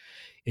just,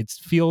 it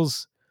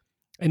feels,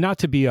 and not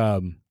to be,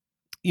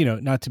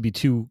 not to be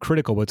too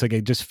critical, but it's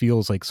it just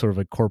feels sort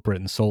of corporate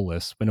and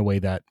soulless in a way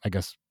that I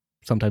guess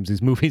sometimes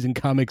these movies and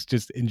comics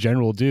just in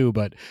general do,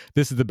 but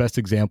this is the best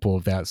example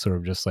of that sort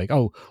of just like,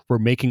 oh, we're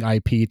making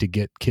IP to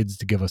get kids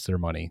to give us their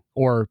money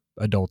or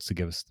adults to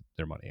give us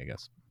their money, I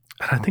guess.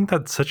 And I think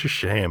that's such a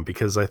shame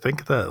because I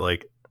think that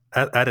like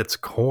at its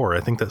core,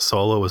 I think that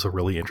Solo is a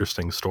really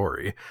interesting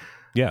story.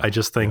 Yeah. I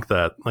just think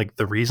that like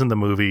the reason the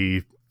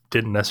movie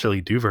didn't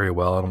necessarily do very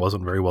well and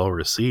wasn't very well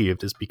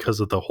received is because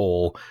of the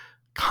whole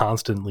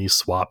constantly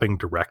swapping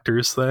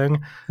directors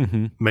thing.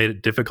 Made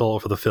it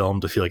difficult for the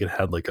film to feel like it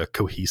had like a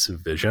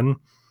cohesive vision.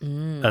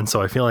 And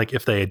so I feel like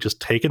if they had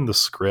just taken the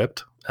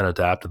script and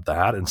adapted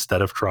that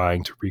instead of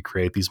trying to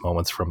recreate these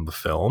moments from the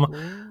film,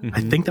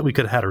 I think that we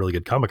could have had a really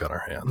good comic on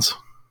our hands.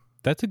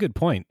 That's a good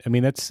point. I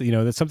mean, that's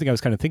something I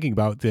was kind of thinking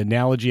about. The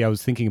analogy I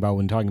was thinking about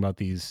when talking about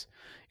these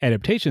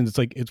adaptations, it's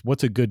like, it's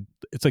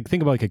like,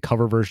 think about like a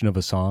cover version of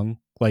a song.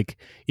 Like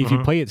if you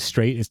play it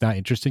straight, it's not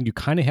interesting. You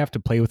kind of have to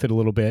play with it a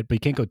little bit, but you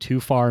can't go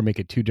too far and make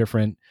it too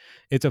different.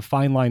 It's a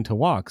fine line to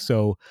walk.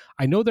 So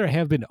I know there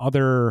have been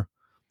other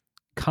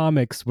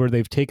comics where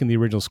they've taken the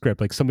original script.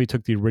 Like somebody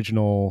took the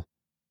original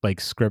like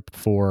script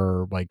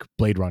for like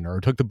Blade Runner,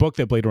 or took the book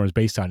that Blade Runner is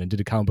based on and did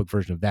a comic book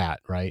version of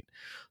that, right?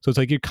 So it's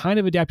like you're kind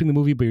of adapting the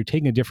movie, but you're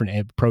taking a different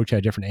approach, at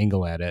a different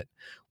angle at it,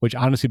 which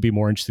honestly would be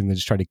more interesting than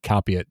just try to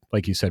copy it,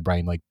 like you said,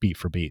 Brian, like beat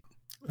for beat.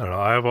 I don't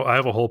know. I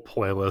have a whole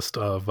playlist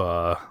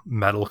of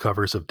metal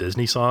covers of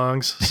Disney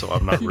songs, so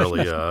I'm not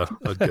really a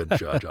good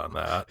judge on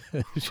that.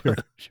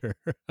 Sure.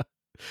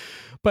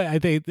 But I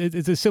think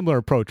it's a similar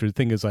approach. The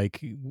thing is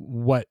like,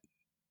 what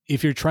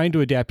if you're trying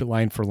to adapt it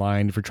line for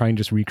line, if you're trying to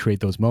just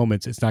recreate those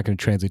moments, it's not going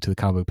to translate to the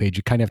comic book page.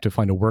 You kind of have to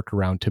find a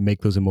workaround to make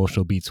those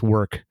emotional beats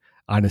work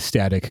on a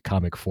static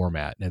comic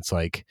format. And it's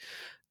like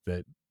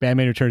the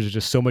Batman Returns is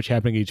just so much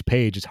happening each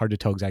page. It's hard to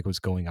tell exactly what's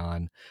going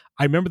on.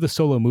 I remember the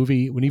Solo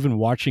movie, when even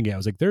watching it, I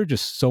was like, there's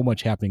just so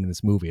much happening in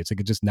this movie. It's like,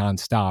 it's just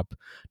nonstop.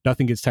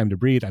 Nothing gets time to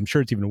breathe. I'm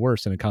sure it's even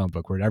worse in a comic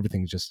book where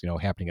everything's just,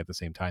 happening at the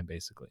same time,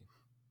 basically.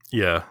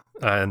 Yeah.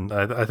 And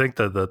I think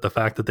that the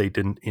fact that they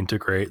didn't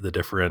integrate the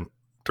different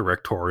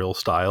directorial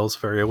styles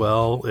very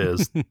well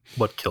is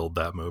what killed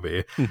that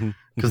movie.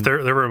 Because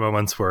there were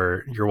moments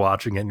where you're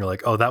watching it and you're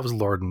like, oh, that was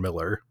Lord and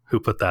Miller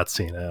who put that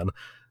scene in.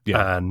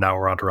 Yeah. And now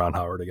we're on to Ron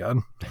Howard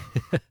again.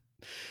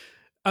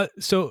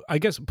 So I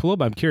guess,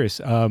 Paloma, I'm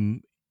curious.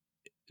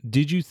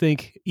 Did you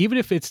think, even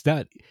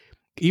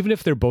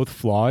if they're both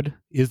flawed,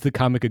 is the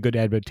comic a good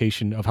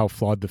adaptation of how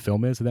flawed the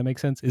film is? Does that make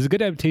sense? Is a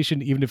good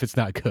adaptation even if it's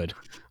not good?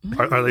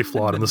 Are they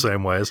flawed in the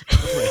same ways?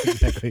 Right,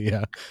 exactly,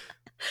 yeah.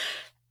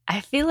 I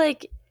feel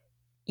like,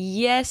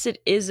 yes,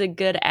 it is a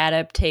good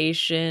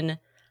adaptation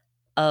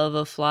of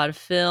a flawed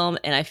film,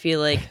 and I feel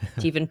like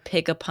to even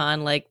pick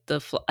upon like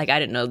I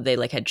didn't know they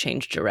like had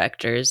changed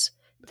directors.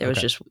 There was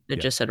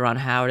just said Ron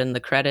Howard in the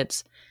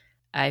credits.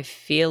 I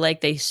feel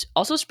like they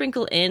also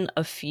sprinkle in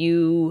a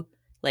few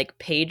like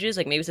pages,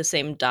 like maybe it's the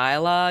same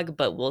dialogue,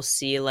 but we'll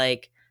see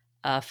like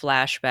a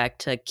flashback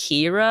to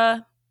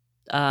Kira,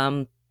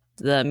 the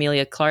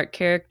Emilia Clarke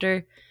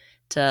character,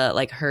 to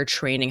like her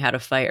training how to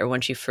fight, or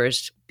when she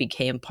first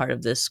became part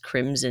of this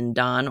Crimson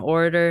Dawn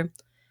order.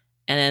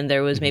 And then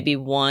there was maybe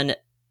one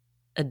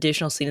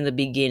additional scene in the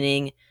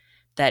beginning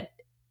that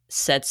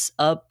sets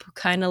up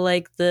kind of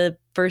like the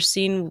first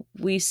scene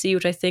we see,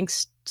 which I think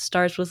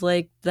starts with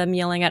like them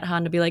yelling at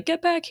Han to be like,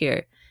 get back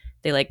here.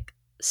 They like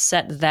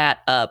set that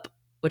up,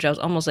 which I was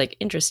almost like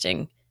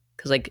interesting,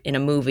 because like in a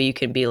movie you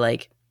can be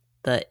like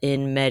the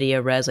in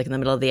media res, like in the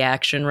middle of the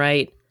action,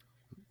 right?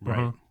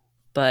 Right.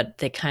 But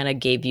they kind of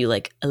gave you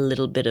like a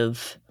little bit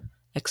of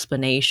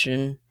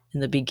explanation in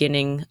the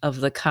beginning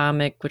of the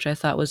comic, which I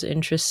thought was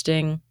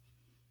interesting.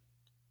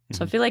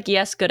 So I feel like,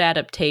 yes, good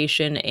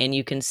adaptation, and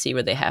you can see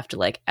where they have to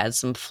like add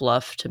some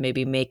fluff to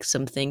maybe make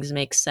some things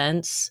make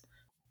sense.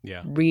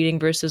 Yeah. Reading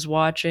versus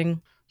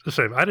watching. It's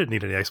a shame. I didn't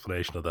need any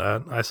explanation of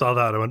that. I saw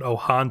that and I went, oh,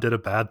 Han did a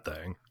bad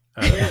thing.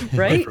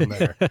 Right? From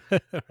there.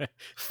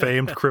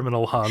 Famed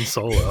criminal Han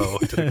Solo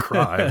did a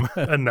crime,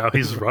 and now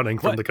he's running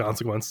from the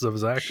consequences of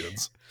his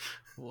actions.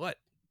 What?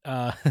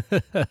 I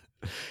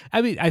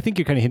mean, I think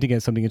you're kind of hinting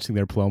at something interesting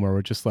there, Paloma,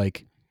 where just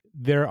like,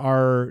 there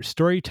are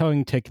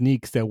storytelling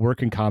techniques that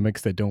work in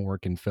comics that don't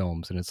work in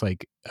films. And it's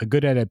like a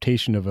good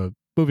adaptation of a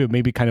movie would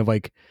maybe kind of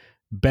like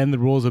bend the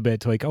rules a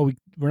bit to like, oh,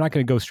 we're not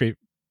going to go straight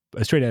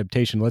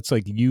adaptation. Let's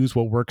like use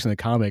what works in the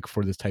comic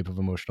for this type of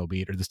emotional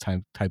beat or this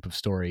type of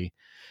story.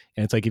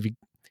 And it's like, if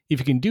you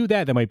can do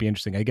that, that might be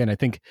interesting. Again, I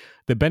think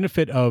the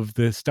benefit of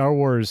the Star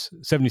Wars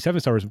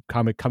 77 Star Wars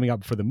comic coming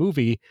up for the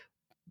movie,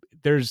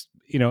 there's,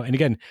 and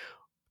again,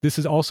 this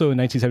is also in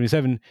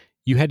 1977,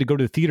 you had to go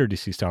to the theater to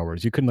see Star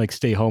Wars. You couldn't like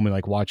stay home and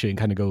like watch it and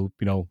kind of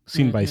go,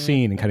 scene by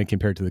scene and kind of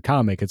compare it to the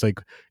comic. It's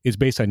like, it's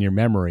based on your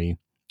memory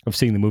of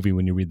seeing the movie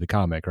when you read the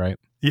comic, right?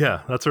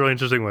 Yeah, that's a really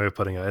interesting way of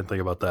putting it. I didn't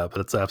think about that, but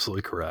it's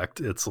absolutely correct.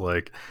 It's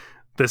like,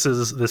 this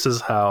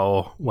is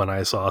how, when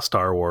I saw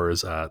Star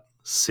Wars at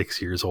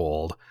 6 years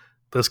old,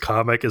 this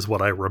comic is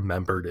what I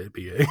remembered it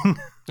being.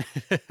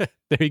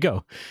 There you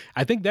go.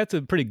 I think that's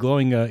a pretty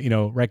glowing,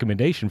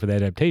 recommendation for the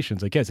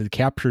adaptations. Like, yes, it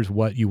captures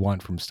what you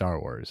want from Star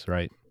Wars,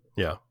 right?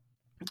 Yeah.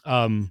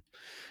 And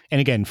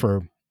again,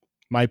 for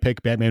my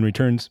pick, Batman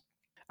Returns.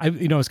 I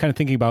was kind of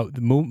thinking about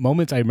the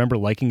moments I remember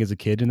liking as a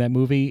kid in that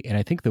movie, and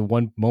I think the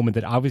one moment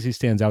that obviously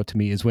stands out to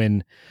me is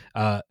when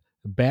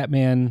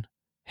Batman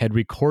had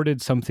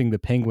recorded something the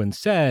Penguin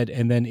said,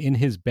 and then in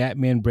his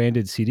Batman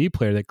branded CD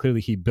player that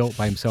clearly he built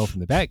by himself in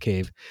the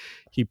Batcave,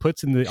 he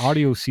puts in the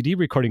audio CD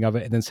recording of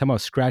it and then somehow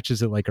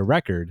scratches it like a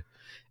record.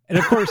 And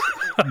of course,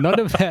 none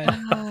of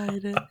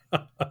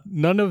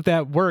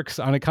that works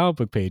on a comic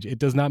book page. It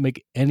does not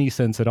make any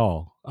sense at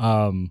all.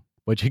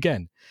 Which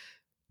again,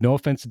 no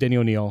offense to Danny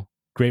O'Neill,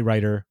 great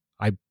writer.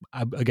 I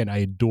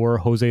adore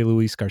Jose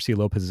Luis Garcia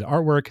Lopez's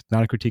artwork.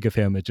 Not a critique of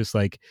him. It's just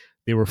like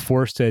they were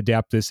forced to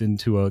adapt this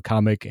into a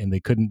comic and they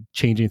couldn't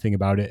change anything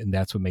about it, and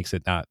that's what makes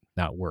it not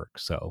work.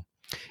 So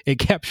it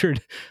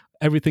captured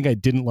everything I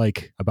didn't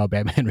like about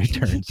Batman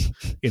Returns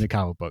in a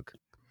comic book.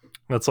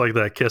 It's like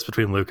that kiss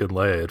between Luke and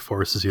Leia. It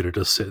forces you to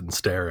just sit and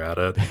stare at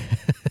it.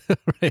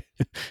 Right.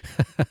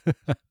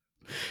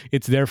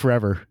 It's there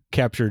forever,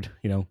 captured,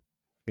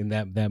 in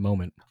that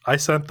moment. I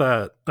sent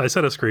a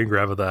screen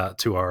grab of that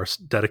to our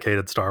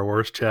dedicated Star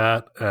Wars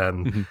chat,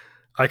 and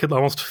I could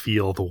almost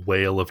feel the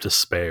wail of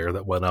despair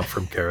that went up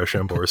from Kara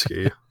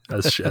Shamborsky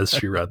as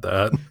she read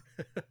that.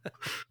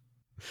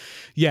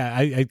 Yeah,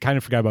 I kind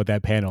of forgot about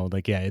that panel.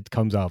 Like, yeah, it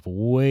comes off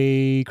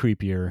way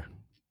creepier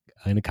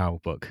in a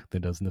comic book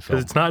than it does in the film.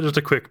 It's not just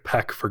a quick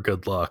peck for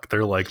good luck.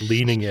 They're like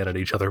leaning in at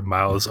each other,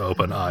 mouths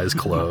open, eyes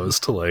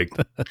closed, to like.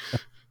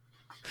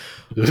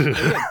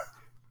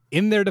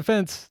 In their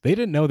defense, they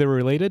didn't know they were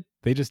related.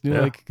 They just knew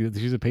like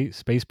she's a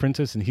space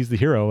princess and he's the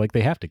hero. Like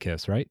they have to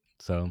kiss, right?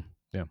 So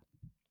yeah.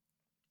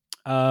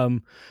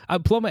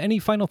 Paloma, any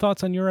final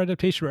thoughts on your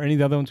adaptation or any of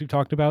the other ones we've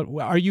talked about?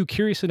 Are you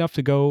curious enough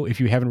to go, if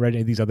you haven't read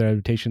any of these other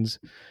adaptations,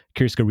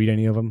 curious to go read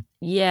any of them?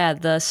 Yeah,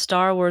 the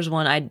Star Wars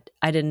one,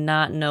 I did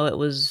not know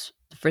the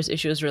first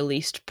issue was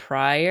released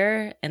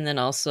prior, and then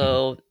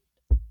also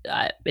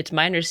it's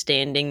my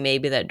understanding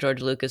maybe that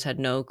George Lucas had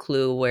no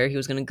clue where he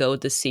was going to go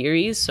with the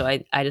series, so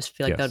I just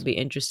feel like that would be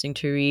interesting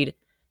to read.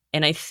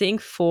 And I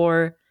think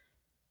for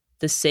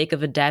the sake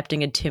of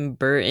adapting a Tim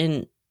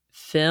Burton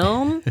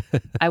film,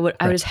 I would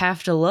just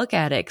have to look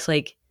at it. 'Cause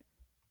like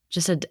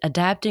just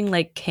adapting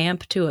like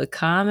camp to a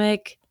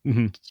comic,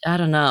 I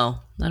don't know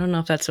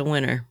if that's a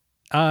winner.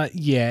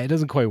 Yeah, it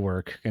doesn't quite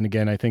work. And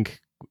again, I think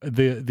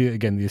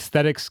the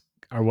aesthetics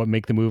are what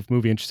make the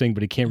movie interesting,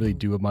 but he can't really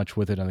do much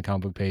with it on the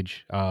comic book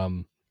page.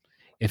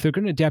 If they're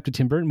going to adapt a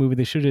Tim Burton movie,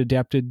 they should have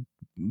adapted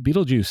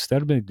Beetlejuice. That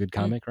would have been a good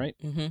comic, right?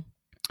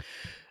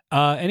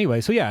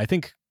 Anyway, so yeah, I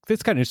think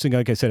that's kind of interesting.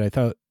 Like I said, I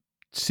thought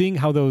seeing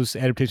how those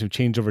adaptations have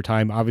changed over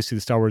time. Obviously,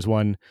 the Star Wars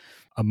one,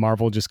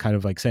 Marvel just kind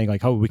of like saying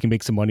like, oh, we can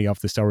make some money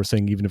off the Star Wars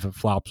thing, even if it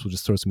flops, we'll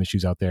just throw some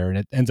issues out there, and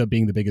it ends up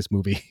being the biggest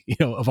movie,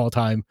 of all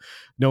time.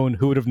 No one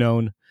who would have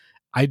known.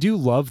 I do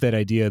love that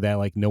idea that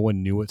like no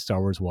one knew what Star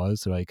Wars was.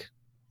 So like,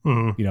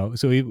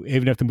 so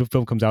even if the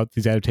film comes out,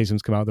 these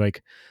adaptations come out, they're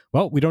like,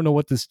 well, we don't know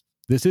what this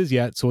is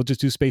yet, so we'll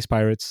just do space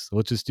pirates.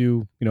 Let's just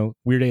do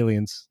weird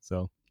aliens.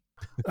 So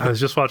I was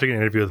just watching an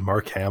interview with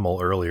Mark Hamill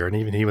earlier, and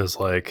even he was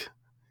like,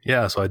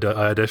 yeah, so I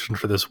auditioned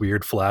for this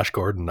weird Flash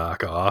Gordon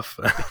knockoff.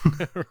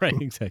 Right,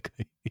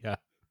 exactly. Yeah.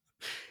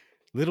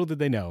 Little did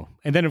they know.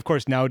 And then, of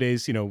course,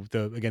 nowadays,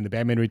 the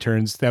Batman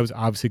Returns, that was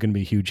obviously going to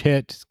be a huge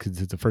hit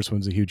because the first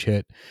one's a huge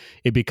hit.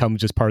 It becomes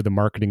just part of the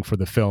marketing for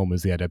the film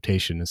as the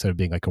adaptation instead of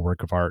being like a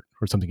work of art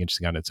or something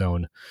interesting on its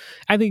own.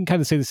 I think you can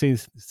kind of say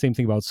the same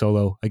thing about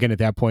Solo. Again, at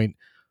that point,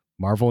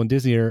 Marvel and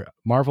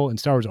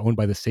Star Wars are owned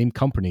by the same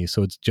company,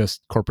 so it's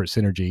just corporate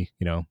synergy,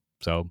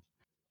 So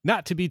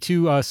not to be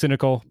too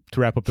cynical to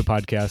wrap up the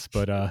podcast,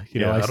 but I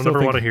don't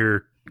ever want to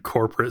hear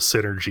corporate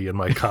synergy in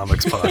my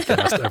comics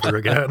podcast ever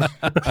again.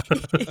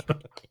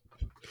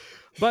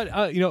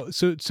 But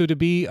so to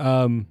be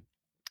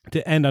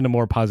to end on a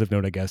more positive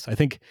note, I guess I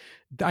think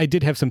I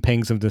did have some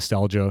pangs of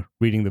nostalgia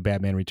reading the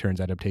Batman Returns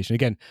adaptation.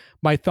 Again,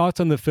 my thoughts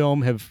on the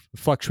film have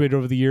fluctuated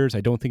over the years.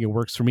 I don't think it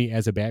works for me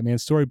as a Batman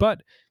story,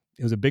 but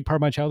it was a big part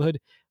of my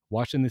childhood.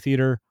 Watched in the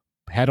theater,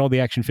 had all the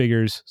action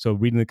figures, so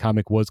reading the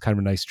comic was kind of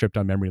a nice trip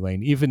down memory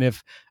lane. Even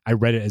if I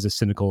read it as a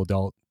cynical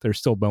adult, there's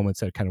still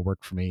moments that kind of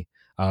worked for me.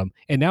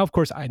 And now, of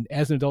course,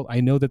 as an adult, I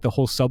know that the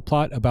whole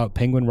subplot about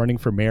Penguin running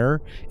for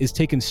mayor is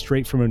taken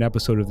straight from an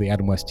episode of the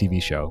Adam West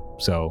TV show.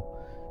 So,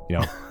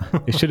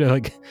 it should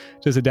have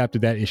just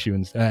adapted that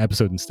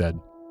episode instead.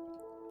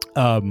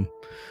 But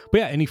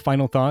yeah, any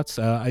final thoughts?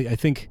 I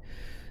think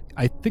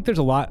there's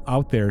a lot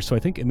out there, so I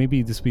think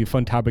maybe this would be a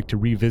fun topic to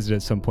revisit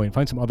at some point.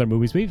 Find some other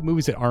movies, maybe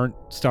movies that aren't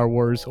Star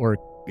Wars or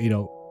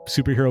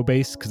superhero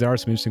based, because there are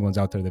some interesting ones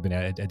out there that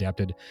have been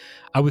adapted.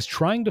 I was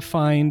trying to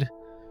find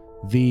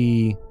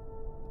the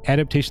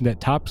adaptation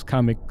that Topps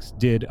Comics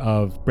did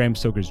of Bram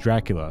Stoker's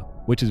Dracula,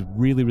 which is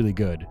really, really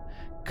good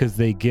because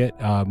they get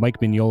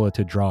Mike Mignola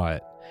to draw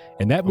it.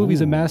 And that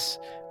movie's a mess,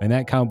 and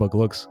that comic book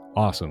looks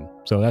awesome.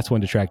 So that's one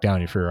to track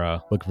down if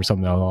you're looking for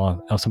something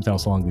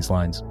else along these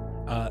lines.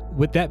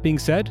 With that being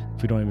said,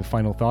 if we don't have any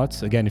final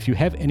thoughts, again, if you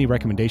have any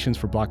recommendations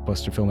for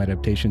blockbuster film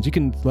adaptations, you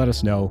can let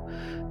us know.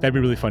 That'd be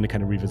really fun to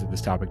kind of revisit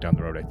this topic down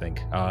the road, I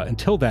think.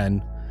 Until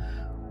then,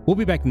 We'll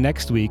be back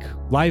next week,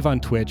 live on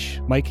Twitch.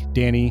 Mike,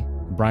 Danny,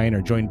 and Brian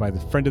are joined by the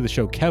friend of the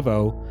show,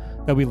 Kevo.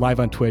 That'll be live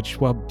on Twitch.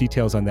 We'll have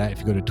details on that if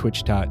you go to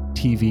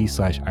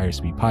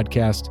twitch.tv/IRCB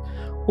podcast.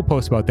 We'll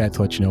post about that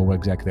to let you know what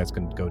exactly that's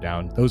going to go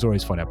down. Those are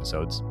always fun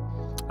episodes.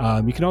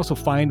 You can also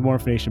find more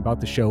information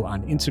about the show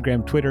on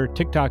Instagram, Twitter,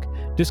 TikTok,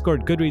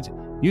 Discord, Goodreads,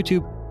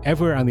 YouTube,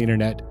 everywhere on the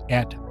internet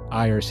at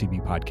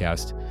IRCB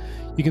Podcast.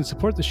 You can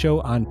support the show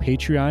on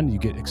Patreon. You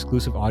get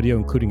exclusive audio,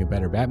 including a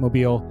Better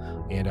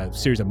Batmobile and a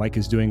series that Mike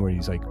is doing where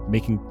he's like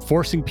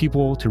forcing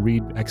people to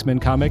read X-Men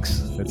comics.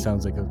 That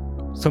sounds like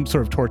some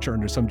sort of torture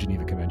under some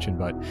Geneva Convention,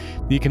 but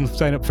you can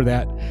sign up for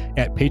that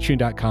at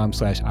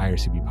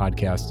patreon.com/IRCB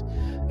podcast.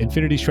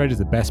 Infinity Shred is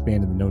the best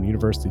band in the known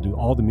universe. They do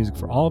all the music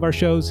for all of our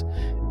shows.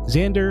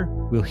 Xander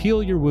will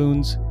heal your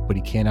wounds, but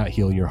he cannot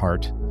heal your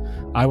heart.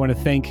 I want to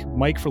thank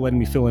Mike for letting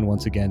me fill in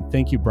once again.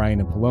 Thank you, Brian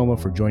and Paloma,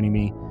 for joining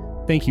me.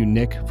 Thank you,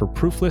 Nick, for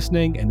proof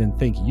listening, and then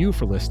thank you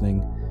for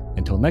listening.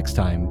 Until next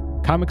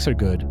time, comics are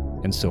good,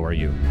 and so are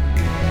you.